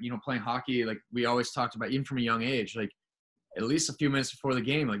like, you know, playing hockey, like we always talked about, even from a young age, like at least a few minutes before the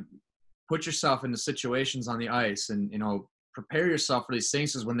game, like put yourself into situations on the ice and, you know, prepare yourself for these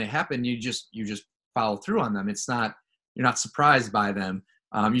things, because when they happen, you just follow through on them. It's not, you're not surprised by them.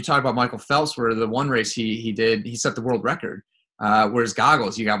 You talk about Michael Phelps, where the one race he did, he set the world record, where his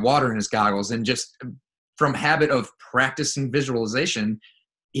goggles, he got water in his goggles, and just from habit of practicing visualization,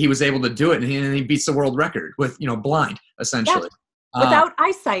 he was able to do it, and he beats the world record with, you know, blind, essentially. Yeah, without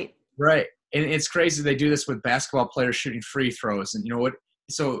eyesight. Right. And it's crazy they do this with basketball players shooting free throws. And you know what?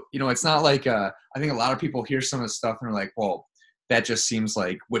 So, you know, it's not like I think a lot of people hear some of the stuff and they're like, well, that just seems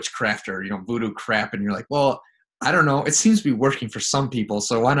like witchcraft or, you know, voodoo crap. And you're like, well, I don't know. It seems to be working for some people.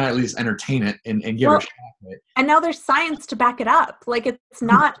 So why not at least entertain it and give it a shot at it? And now there's science to back it up. Like, it's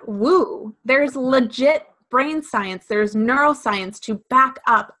not woo. There's legit brain science. There's neuroscience to back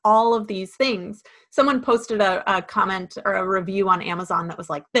up all of these things. Someone posted a comment or a review on Amazon that was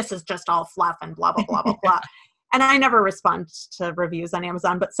like, this is just all fluff and blah, blah, blah, blah, blah. And I never respond to reviews on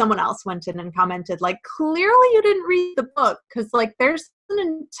Amazon, but someone else went in and commented, like, clearly you didn't read the book, because like there's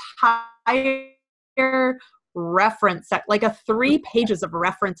an entire reference set, like 3 pages of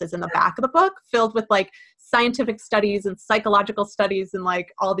references in the back of the book filled with like scientific studies and psychological studies and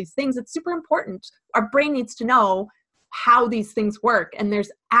like all these things. It's super important. Our brain needs to know how these things work, and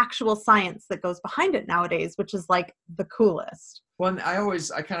there's actual science that goes behind it nowadays, which is like the coolest. Well,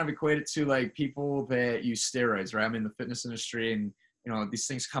 I kind of equate it to like people that use steroids, right? I'm in the fitness industry, and you know, these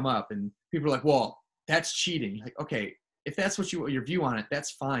things come up and people are like, well, that's cheating. Like, okay, if that's what your view on it,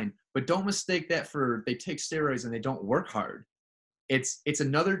 that's fine. But don't mistake that for they take steroids and they don't work hard. It's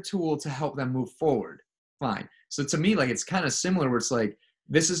another tool to help them move forward. Fine. So to me, like, it's kind of similar where it's like,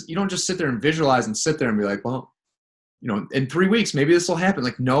 you don't just sit there and visualize and sit there and be like, well, you know, in 3 weeks, maybe this will happen.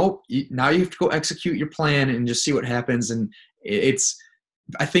 Like, no, now you have to go execute your plan and just see what happens. And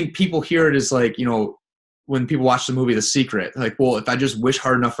I think people hear it as like, you know, when people watch the movie The Secret, like, well, if I just wish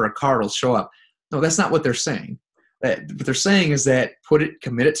hard enough for a car, it'll show up. No, that's not what they're saying. What they're saying is that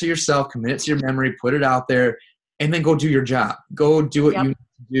commit it to yourself, commit it to your memory, put it out there, and then go do your job. Go do what you need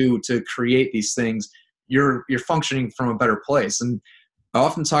to do to create these things. You're functioning from a better place. And I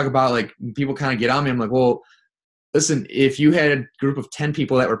often talk about, like, people kind of get on me. I'm like, well, listen, if you had a group of 10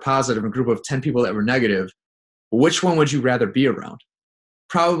 people that were positive and a group of 10 people that were negative, which one would you rather be around?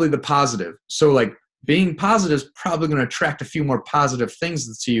 Probably the positive. So like, being positive is probably going to attract a few more positive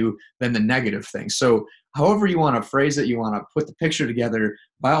things to you than the negative things. So however you want to phrase it, you want to put the picture together,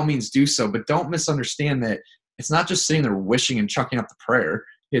 by all means do so. But don't misunderstand that it's not just sitting there wishing and chucking up the prayer.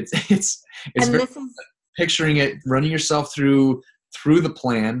 It's very picturing it, running yourself through the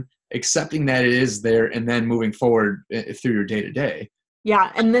plan, accepting that it is there, and then moving forward through your day-to-day.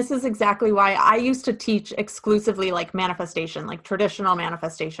 Yeah. And this is exactly why I used to teach exclusively like manifestation, like traditional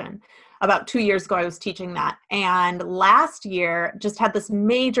manifestation. About 2 years ago, I was teaching that. And last year just had this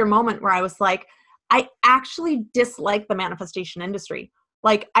major moment where I was like, I actually dislike the manifestation industry.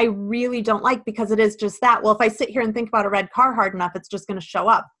 Like, I really don't like, because it is just that, well, if I sit here and think about a red car hard enough, it's just going to show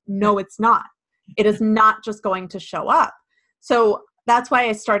up. No, it's not. It is not just going to show up. So that's why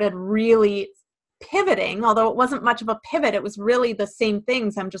I started really pivoting, although it wasn't much of a pivot. It was really the same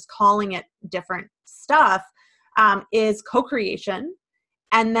things. I'm just calling it different stuff, is co-creation.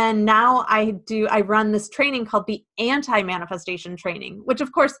 And then now I run this training called the anti-manifestation training, which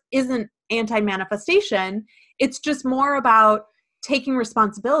of course isn't anti-manifestation. It's just more about taking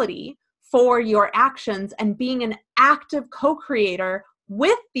responsibility for your actions and being an active co-creator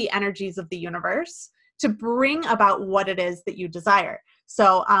with the energies of the universe to bring about what it is that you desire.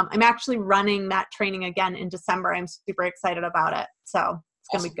 So I'm actually running that training again in December. I'm super excited about it. So it's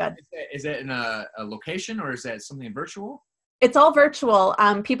going to be good. Is that in a location, or is that something virtual? It's all virtual.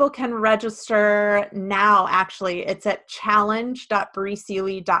 People can register now, actually. It's at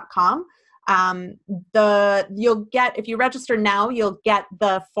challenge.breeseely.com. If you register now, you'll get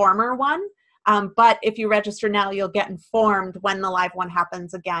the former one. But if you register now, you'll get informed when the live one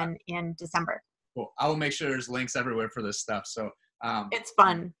happens again in December. Cool. I will make sure there's links everywhere for this stuff. So it's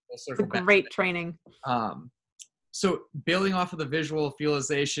fun. It's a great training. So building off of the visual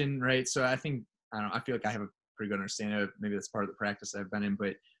visualization, right? So I feel like I have a pretty good understanding of it. Maybe that's part of the practice I've been in,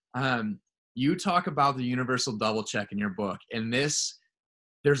 but you talk about the universal double check in your book, and there's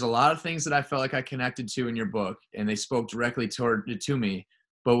a lot of things that I felt like I connected to in your book, and they spoke directly to me.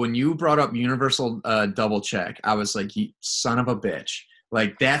 But when you brought up universal double check, I was like, you son of a bitch.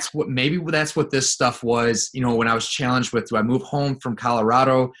 Like maybe that's what this stuff was, when I was challenged with, do I move home from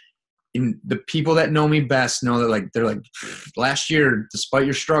Colorado? And the people that know me best know that they're like, last year, despite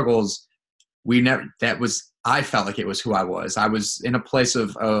your struggles, I felt like it was who I was. I was in a place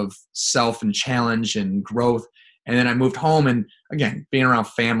of self and challenge and growth. And then I moved home, and again, being around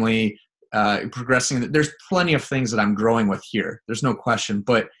family, progressing. There's plenty of things that I'm growing with here. There's no question.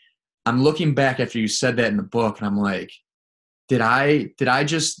 But I'm looking back after you said that in the book, and I'm like, did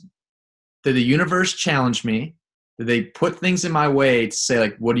the universe challenge me? Did they put things in my way to say,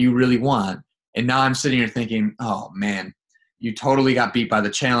 like, what do you really want? And now I'm sitting here thinking, oh man, you totally got beat by the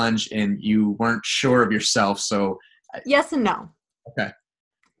challenge and you weren't sure of yourself. So yes and no. Okay.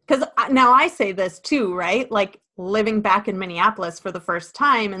 Because now I say this too, right? Like living back in Minneapolis for the first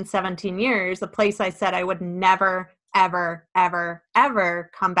time in 17 years, a place I said I would never, ever, ever,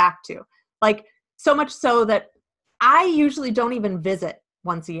 ever come back to. Like so much so that I usually don't even visit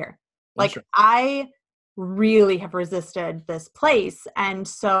once a year. Like I really have resisted this place. And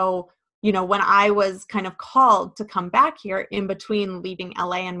so, when I was kind of called to come back here in between leaving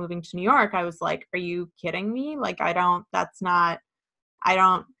LA and moving to New York, I was like, are you kidding me? Like,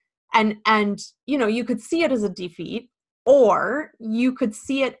 and you could see it as a defeat, or you could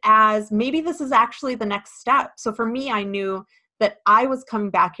see it as maybe this is actually the next step. So for me, I knew that I was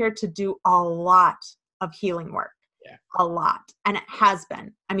coming back here to do a lot of healing work. Yeah. A lot. And it has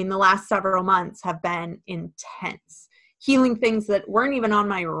been. I mean, the last several months have been intense. Healing things that weren't even on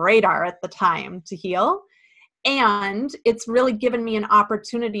my radar at the time to heal. And it's really given me an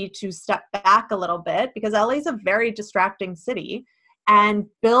opportunity to step back a little bit, because LA is a very distracting city, and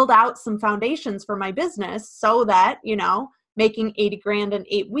build out some foundations for my business so that, making 80 grand in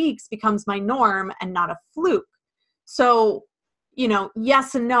 8 weeks becomes my norm and not a fluke. So,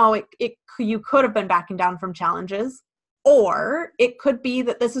 yes and no, you could have been backing down from challenges, or it could be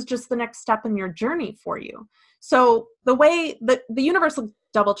that this is just the next step in your journey for you. So the way that the universal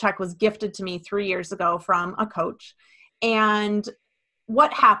double check was gifted to me 3 years ago from a coach. And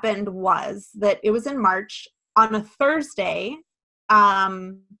what happened was that it was in March on a Thursday.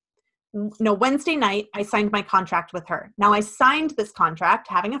 Wednesday night, I signed my contract with her. Now I signed this contract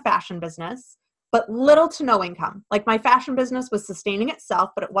having a fashion business, but little to no income. Like my fashion business was sustaining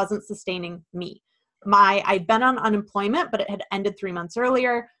itself, but it wasn't sustaining me. I'd been on unemployment, but it had ended 3 months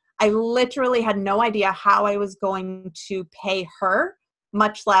earlier. I literally had no idea how I was going to pay her,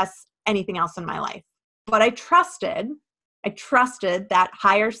 much less anything else in my life. But I trusted that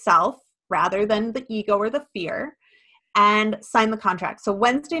higher self rather than the ego or the fear, and signed the contract. So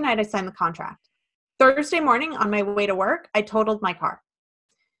Wednesday night, I signed the contract. Thursday morning on my way to work, I totaled my car.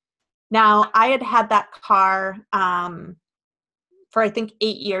 Now, I had that car for I think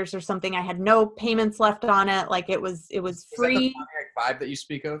 8 years or something. I had no payments left on it. Like it was free. Is that the Pontiac Vibe that you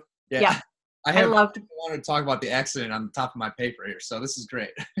speak of? Yeah. I wanted to talk about the accident on the top of my paper here, so this is great.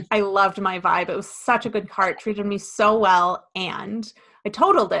 I loved my Vibe. It was such a good car. It treated me so well, and I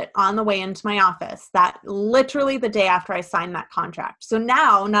totaled it on the way into my office. That literally the day after I signed that contract. So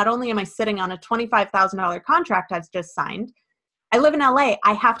now, not only am I sitting on a $25,000 contract I've just signed, I live in LA.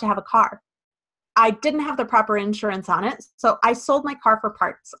 I have to have a car. I didn't have the proper insurance on it, so I sold my car for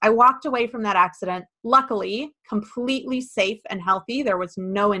parts. I walked away from that accident, luckily, completely safe and healthy. There was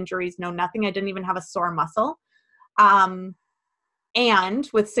no injuries, no nothing. I didn't even have a sore muscle. And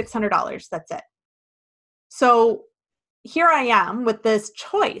with $600, that's it. So here I am with this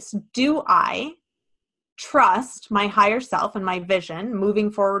choice. Do I trust my higher self and my vision moving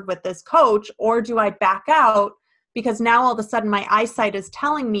forward with this coach, or do I back out because now all of a sudden my eyesight is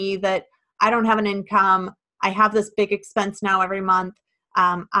telling me that I don't have an income. I have this big expense now every month.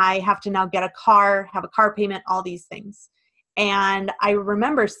 I have to now get a car, have a car payment, all these things. And I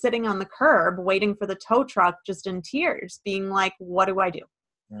remember sitting on the curb waiting for the tow truck just in tears, being like, what do I do?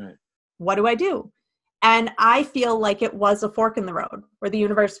 Right. What do I do? And I feel like it was a fork in the road where the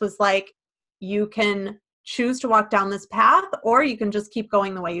universe was like, you can choose to walk down this path, or you can just keep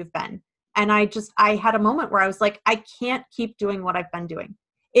going the way you've been. And I had a moment where I was like, I can't keep doing what I've been doing.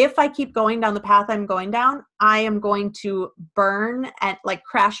 If I keep going down the path I'm going down, I am going to burn and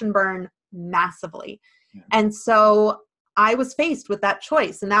crash and burn massively. Yeah. And so I was faced with that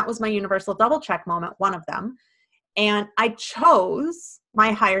choice, and that was my universal double check moment, one of them. And I chose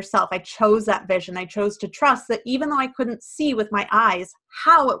my higher self. I chose that vision. I chose to trust that even though I couldn't see with my eyes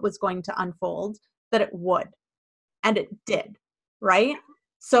how it was going to unfold, that it would. And it did, right?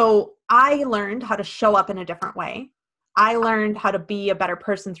 So I learned how to show up in a different way. I learned how to be a better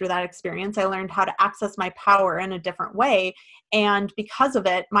person through that experience. I learned how to access my power in a different way. And because of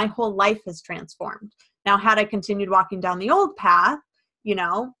it, my whole life has transformed. Now, had I continued walking down the old path,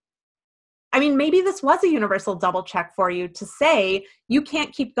 maybe this was a universal double check for you to say, you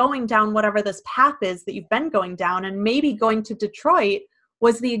can't keep going down whatever this path is that you've been going down. And maybe going to Detroit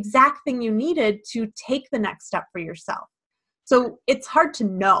was the exact thing you needed to take the next step for yourself. So it's hard to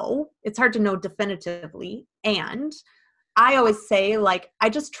know. It's hard to know definitively. And I always say, I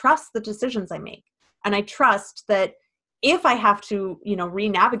just trust the decisions I make. And I trust that if I have to,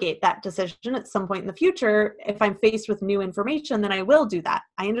 re-navigate that decision at some point in the future, if I'm faced with new information, then I will do that.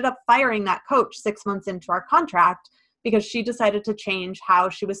 I ended up firing that coach 6 months into our contract because she decided to change how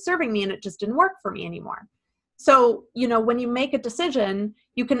she was serving me, and it just didn't work for me anymore. So, when you make a decision,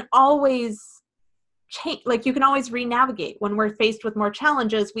 you can always change, you can always re-navigate. When we're faced with more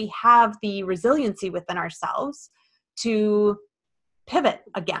challenges, we have the resiliency within ourselves to pivot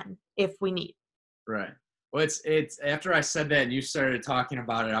again if we need. Right. Well, it's after I said that and you started talking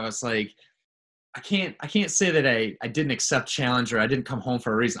about it, I was like, I can't say that I didn't accept challenge or I didn't come home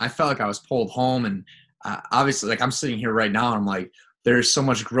for a reason. I felt like I was pulled home, and obviously, I'm sitting here right now and I'm like, there's so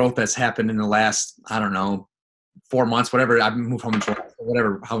much growth that's happened in the last, 4 months, whatever. I've moved home in July,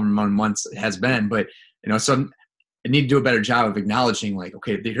 whatever, however many months it has been. But, so I need to do a better job of acknowledging,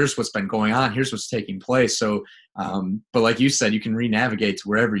 okay, here's what's been going on. Here's what's taking place. So, but like you said, you can re-navigate to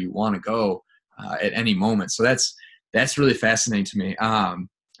wherever you want to go at any moment. So that's really fascinating to me. I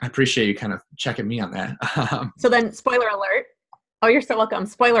appreciate you kind of checking me on that. So then, spoiler alert. Oh, you're so welcome.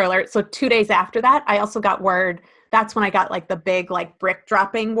 Spoiler alert. So 2 days after that, I also got word. That's when I got the big brick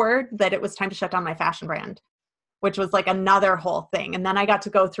dropping word that it was time to shut down my fashion brand, which was another whole thing. And then I got to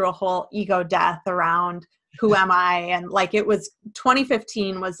go through a whole ego death around who am I? And it was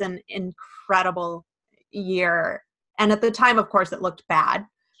 2015 was an incredible year. And at the time, of course, it looked bad.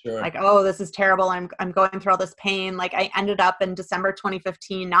 Sure. Oh, this is terrible. I'm going through all this pain. I ended up in December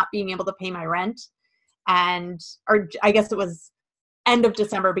 2015 not being able to pay my rent. Or I guess it was end of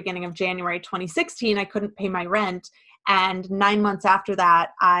December, beginning of January 2016, I couldn't pay my rent. And 9 months after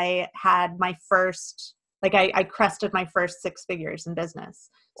that, I had my first, I crested my first 6 figures in business.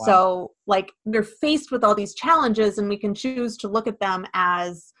 Wow. So we're faced with all these challenges, and we can choose to look at them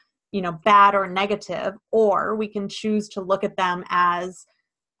as, bad or negative, or we can choose to look at them as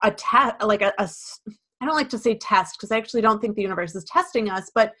a test, I don't like to say test, because I actually don't think the universe is testing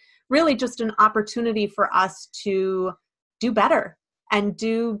us, but really just an opportunity for us to do better and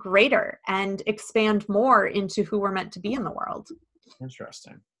do greater and expand more into who we're meant to be in the world.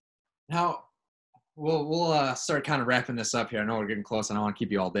 Interesting. Now, we'll start kind of wrapping this up here. I know we're getting close. I don't want to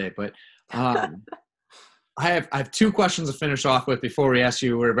keep you all day, but I have 2 questions to finish off with before we ask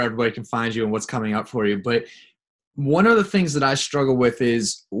you where everybody can find you and what's coming up for you. But one of the things that I struggle with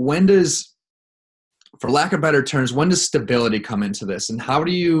is, when does, for lack of better terms, when does stability come into this? And how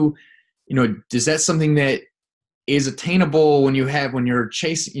do you, is that something that is attainable when you're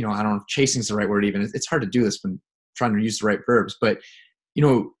chasing, I don't know if chasing is the right word even. It's hard to do this when trying to use the right verbs, but,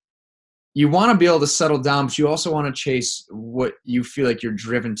 you want to be able to settle down, but you also want to chase what you feel like you're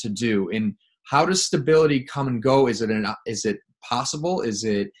driven to do. And how does stability come and go? Is it possible? Is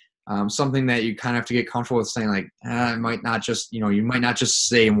it something that you kind of have to get comfortable with saying it might not just, you might not just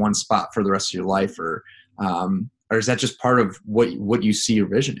stay in one spot for the rest of your life, or is that just part of what you see your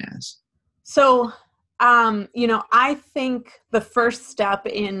vision as? So, I think the first step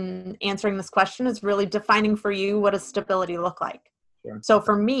in answering this question is really defining for you, what does stability look like? Sure. So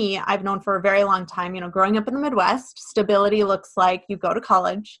for me, I've known for a very long time, growing up in the Midwest, stability looks like you go to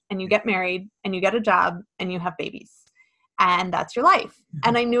college and you get married and you get a job and you have babies. And that's your life. Mm-hmm.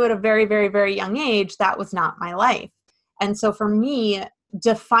 And I knew at a very, very, very young age, that was not my life. And so for me,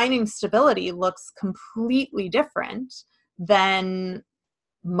 defining stability looks completely different than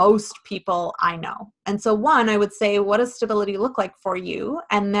most people I know. And so one, I would say, what does stability look like for you?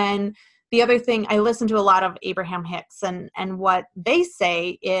 And then the other thing, I listen to a lot of Abraham Hicks, and what they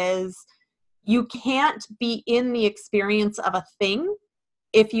say is, you can't be in the experience of a thing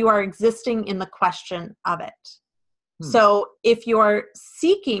if you are existing in the question of it. So if you're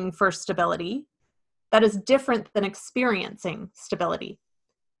seeking for stability, that is different than experiencing stability.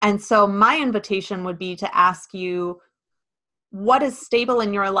 And so my invitation would be to ask you, what is stable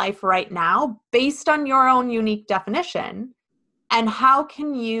in your life right now based on your own unique definition? And how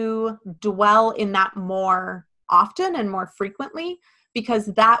can you dwell in that more often and more frequently? Because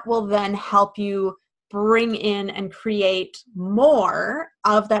that will then help you bring in and create more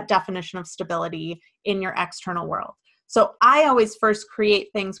of that definition of stability in your external world. So I always first create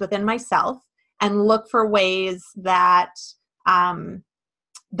things within myself, and look for ways that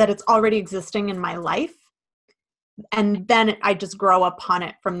that it's already existing in my life. And then I just grow upon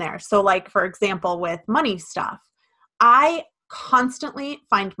it from there. So like, for example, with money stuff, I constantly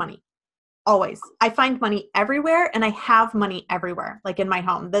find money. Always. I find money everywhere, and I have money everywhere, like in my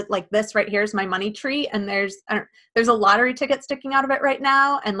home. That, like, this right here is my money tree, and there's a lottery ticket sticking out of it right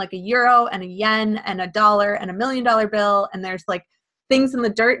now, and like a euro and a yen and a dollar and $1 million bill, and there's like things in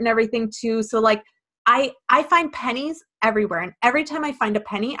the dirt and everything too. So like I find pennies everywhere, and every time I find a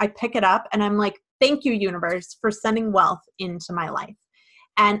penny, I pick it up and I'm like, thank you, universe, for sending wealth into my life.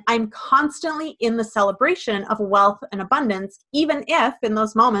 And I'm constantly in the celebration of wealth and abundance, even if in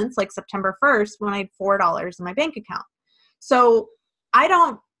those moments, like September 1st, when I had $4 in my bank account. So I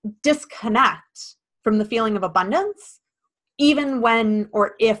don't disconnect from the feeling of abundance, even when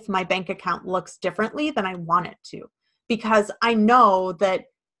or if my bank account looks differently than I want it to, because I know that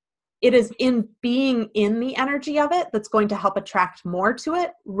it is in being in the energy of it that's going to help attract more to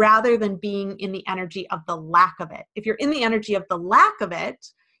it, rather than being in the energy of the lack of it. If you're in the energy of the lack of it,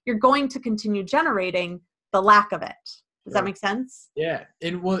 you're going to continue generating the lack of it. Does that make sense? Yeah.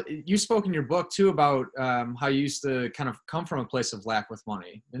 And well, you spoke in your book too about how you used to kind of come from a place of lack with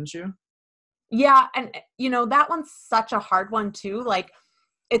money, didn't you? Yeah. And that one's such a hard one too. Like,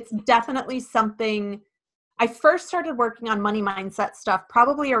 it's definitely something. I first started working on money mindset stuff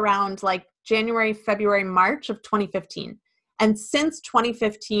probably around like January, February, March of 2015. And since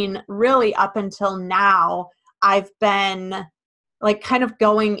 2015, really up until now, I've been like kind of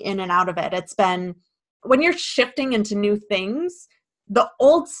going in and out of it. It's been, when you're shifting into new things, the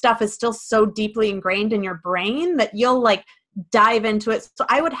old stuff is still so deeply ingrained in your brain that you'll like dive into it. So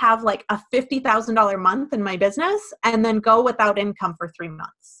I would have like a $50,000 month in my business and then go without income for 3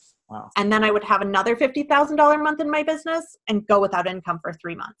 months. Wow. And then I would have another $50,000 month in my business and go without income for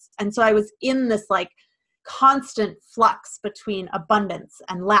 3 months. And so I was in this like constant flux between abundance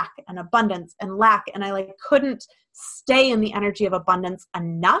and lack and abundance and lack. And I like couldn't stay in the energy of abundance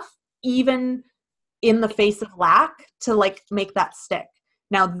enough, even in the face of lack, to like make that stick.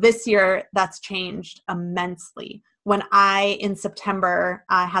 Now this year that's changed immensely. When I, in September,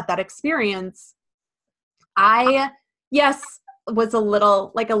 had that experience, yes, was a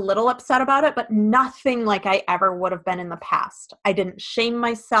little upset about it, but nothing like I ever would have been in the past. I didn't shame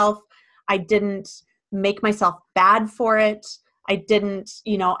myself. I didn't make myself bad for it. I didn't,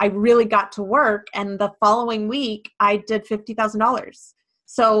 I really got to work, and the following week I did $50,000.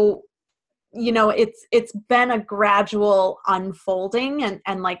 So, it's been a gradual unfolding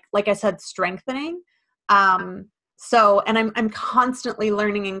and like I said, strengthening. So, and I'm constantly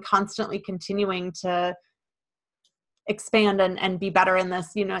learning and constantly continuing to expand and be better in this.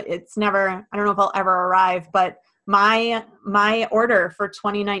 It's never, I don't know if I'll ever arrive, but my order for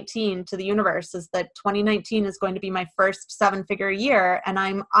 2019 to the universe is that 2019 is going to be my first 7-figure year, and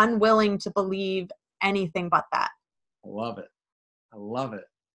I'm unwilling to believe anything but that. I love it.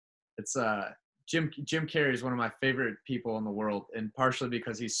 It's Jim Carrey is one of my favorite people in the world, and partially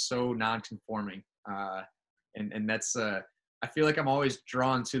because he's so non-conforming. And that's I feel like I'm always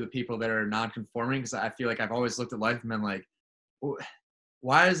drawn to the people that are non-conforming, because I feel like I've always looked at life and been like,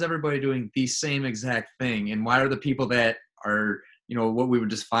 why is everybody doing the same exact thing? And why are the people that are, what we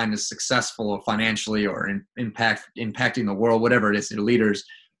would just find as successful financially or impacting the world, whatever it is, they're leaders,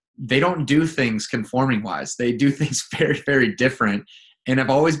 they don't do things conforming wise. They do things very, very different. And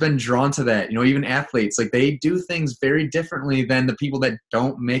I've always been drawn to that. Even athletes, like, they do things very differently than the people that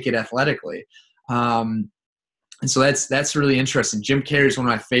don't make it athletically. And so that's really interesting. Jim Carrey is one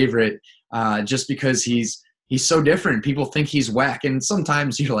of my favorite, just because he's so different. People think he's whack, and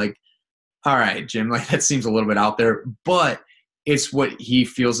sometimes you're like, all right, Jim, like, that seems a little bit out there, but it's what he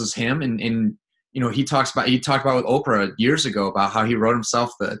feels is him. And he talked about with Oprah years ago about how he wrote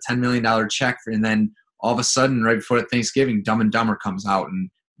himself the $10 million check, and then all of a sudden, right before Thanksgiving, Dumb and Dumber comes out, and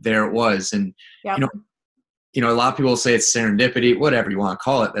there it was. And yep. A lot of people say it's serendipity, whatever you want to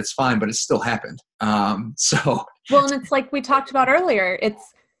call it, that's fine, but it still happened. Well, and it's like we talked about earlier,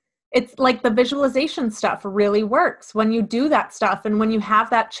 it's like the visualization stuff really works when you do that stuff, and when you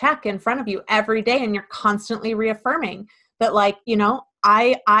have that check in front of you every day, and you're constantly reaffirming that, like,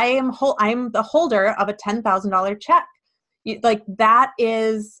 I'm the holder of a $10,000 check. Like, that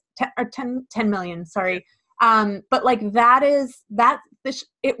is 10 million, sorry. But like,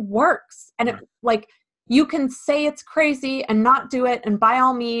 it works. And it, like, you can say it's crazy and not do it, and by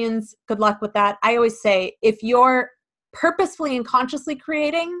all means, good luck with that. I always say, if you're purposefully and consciously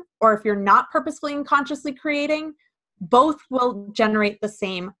creating, or if you're not purposefully and consciously creating, both will generate the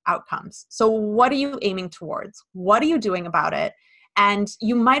same outcomes. So what are you aiming towards? What are you doing about it? And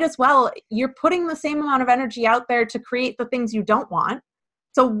you might as well, you're putting the same amount of energy out there to create the things you don't want.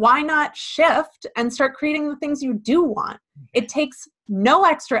 So why not shift and start creating the things you do want? It takes no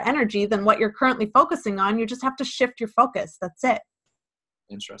extra energy than what you're currently focusing on. You just have to shift your focus. That's it.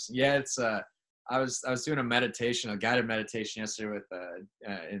 Interesting. Yeah, it's I was doing a guided meditation yesterday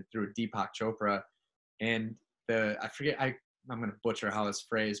through Deepak Chopra, and I forget, I'm going to butcher how it's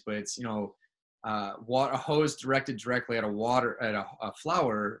phrased, but it's, a hose directly at a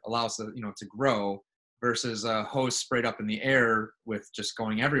flower allows to grow, versus a hose sprayed up in the air with just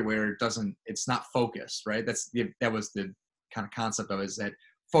going everywhere. It's not focused, right? That was the kind of concept of it, is that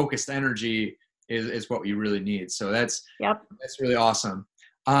focused energy is what we really need. So that's really awesome.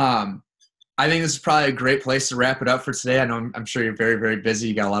 I think this is probably a great place to wrap it up for today. I'm sure you're very, very busy.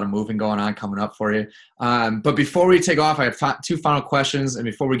 You got a lot of moving going on coming up for you. But before we take off, I have two final questions. And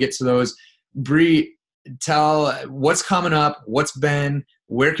before we get to those, Bree, tell what's coming up,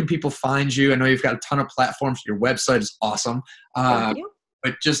 where can people find you? I know you've got a ton of platforms. Your website is awesome. Thank you.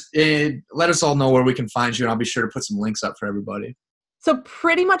 But just let us all know where we can find you, and I'll be sure to put some links up for everybody. So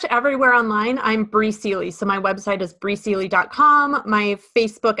pretty much everywhere online, I'm Bree Seely. So my website is breeseely.com. My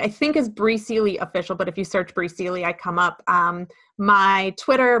Facebook, I think, is Bree Seely Official, but if you search Bree Seely, I come up. My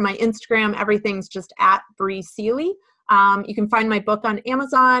Twitter, my Instagram, everything's just at Bree Seely. You can find my book on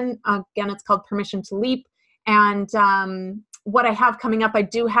Amazon. Again, it's called Permission to Leap. And what I have coming up, I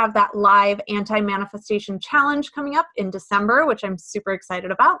do have that live anti-manifestation challenge coming up in December, which I'm super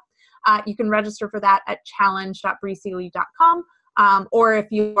excited about. You can register for that at challenge.breeseely.com. Or if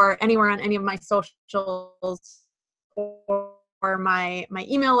you are anywhere on any of my socials or my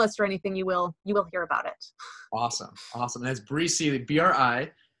email list or anything, you will hear about it. Awesome. That's Bree Seely,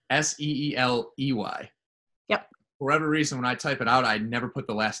 Briseely. Yep. For whatever reason, when I type it out, I never put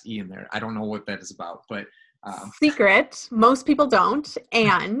the last E in there. I don't know what that is about, but secret. Most people don't.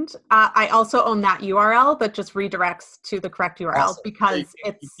 And I also own that URL that just redirects to the correct URL awesome. because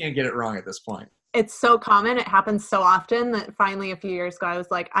you can't get it wrong at this point. It's so common. It happens so often that finally a few years ago, I was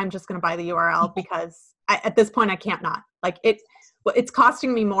like, I'm just going to buy the URL because at this point I can't not. Like it's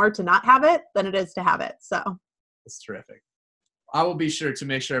costing me more to not have it than it is to have it. So it's terrific. I will be sure to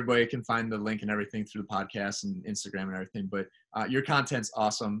make sure everybody can find the link and everything through the podcast and Instagram and everything. But your content's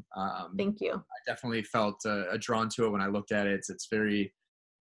awesome. Thank you. I definitely felt drawn to it when I looked at it. It's very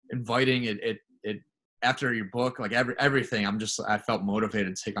inviting. It after your book, like everything, I felt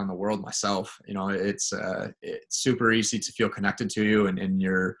motivated to take on the world myself. It's super easy to feel connected to you, and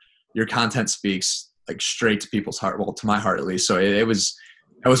your content speaks like straight to people's heart. Well, to my heart at least. So it was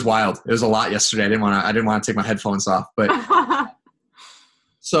wild. It was a lot yesterday. I didn't want to take my headphones off, but.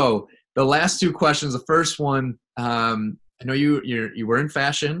 So the last two questions, the first one, I know you were in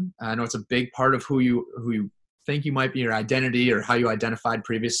fashion. I know it's a big part of who you think you might be, your identity or how you identified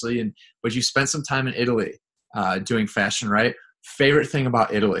previously. But you spent some time in Italy doing fashion, right? Favorite thing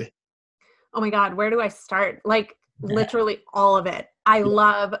about Italy? Oh my God, where do I start? Like literally all of it. I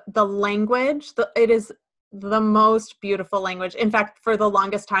love the language. It is the most beautiful language. In fact, for the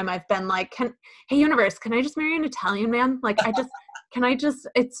longest time, I've been like, hey universe, can I just marry an Italian man? Like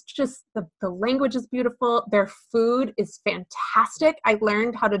it's just the language is beautiful. Their food is fantastic. I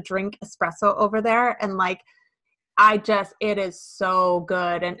learned how to drink espresso over there. And like, it is so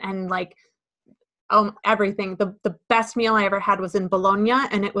good. And like, everything. The best meal I ever had was in Bologna,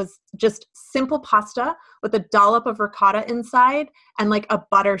 and it was just simple pasta with a dollop of ricotta inside and like a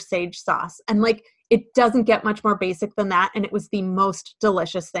butter sage sauce. And like, it doesn't get much more basic than that. And it was the most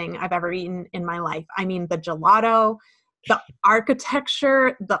delicious thing I've ever eaten in my life. I mean, the gelato, the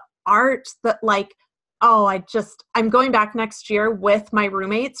architecture, the art, I'm going back next year with my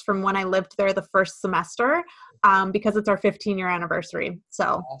roommates from when I lived there the first semester, because it's our 15-year anniversary.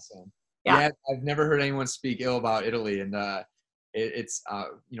 So awesome. Yeah, I've never heard anyone speak ill about Italy, and it's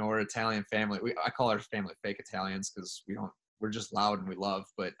we're an Italian family. I call our family fake Italians because we're just loud and we love,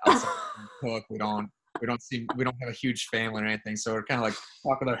 but outside cook, we don't have a huge family or anything, so we're kind of like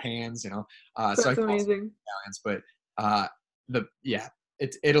talk with our hands, That's so I call amazing. Italians, but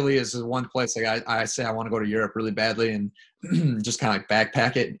Italy is the one place like I say I want to go to Europe really badly and just kind of like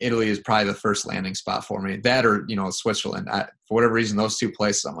backpack it. Italy is probably the first landing spot for me. That or Switzerland. For whatever reason, those two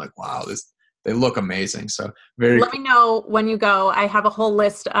places, I'm like, wow, they look amazing. So Let me know when you go. I have a whole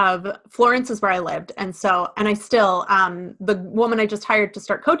list of Florence is where I lived. And I still, the woman I just hired to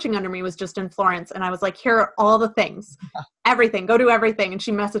start coaching under me was just in Florence. And I was like, here are all the things, everything, go do everything. And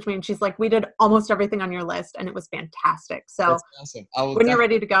she messaged me and she's like, we did almost everything on your list. And it was fantastic. So that's awesome. When you're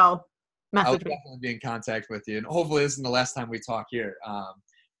ready to go, message me. I'll definitely be in contact with you. And hopefully this isn't the last time we talk here.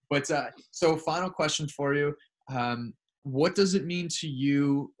 So final question for you. what does it mean to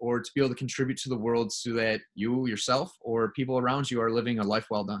you, or to be able to contribute to the world so that you yourself or people around you are living a life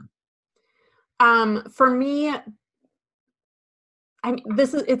well done? For me,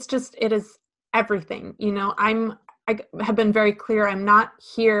 it is everything. I have been very clear. I'm not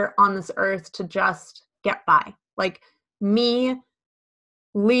here on this earth to just get by. Like, me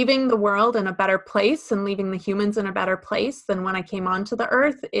leaving the world in a better place and leaving the humans in a better place than when I came onto the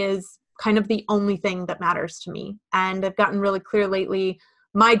earth is kind of the only thing that matters to me. And I've gotten really clear lately,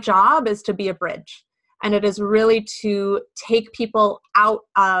 my job is to be a bridge. And it is really to take people out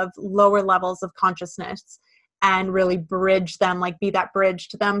of lower levels of consciousness and really bridge them, like be that bridge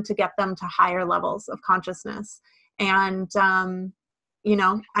to them, to get them to higher levels of consciousness. And, I'm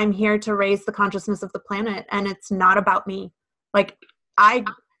here to raise the consciousness of the planet, and it's not about me. Like, I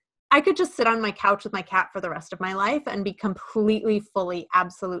could just sit on my couch with my cat for the rest of my life and be completely, fully,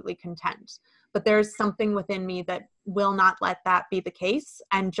 absolutely content. But there's something within me that will not let that be the case,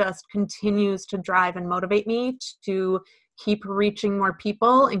 and just continues to drive and motivate me to keep reaching more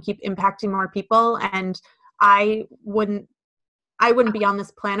people and keep impacting more people. And I wouldn't be on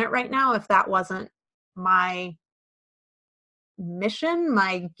this planet right now if that wasn't my mission,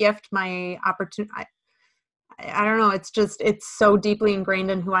 my gift, my opportunity. I don't know. It's so deeply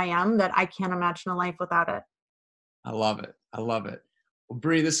ingrained in who I am that I can't imagine a life without it. I love it. I love it. Well,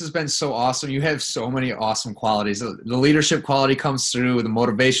 Bree, this has been so awesome. You have so many awesome qualities. The leadership quality comes through. The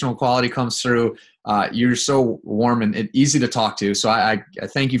motivational quality comes through. You're so warm and easy to talk to. So I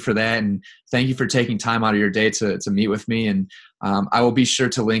thank you for that. And thank you for taking time out of your day to meet with me. And I will be sure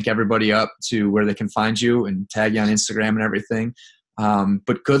to link everybody up to where they can find you and tag you on Instagram and everything.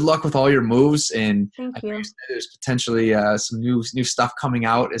 But good luck with all your moves. And Thank you. There's potentially some new stuff coming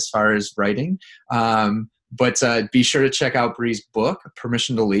out as far as writing. But be sure to check out Bree's book,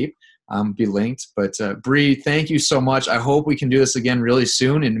 Permission to Leap. Be linked. But Bree, thank you so much. I hope we can do this again really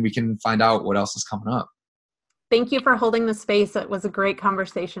soon and we can find out what else is coming up. Thank you for holding the space. It was a great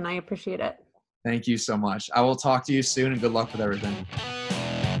conversation. I appreciate it. Thank you so much. I will talk to you soon, and good luck with everything.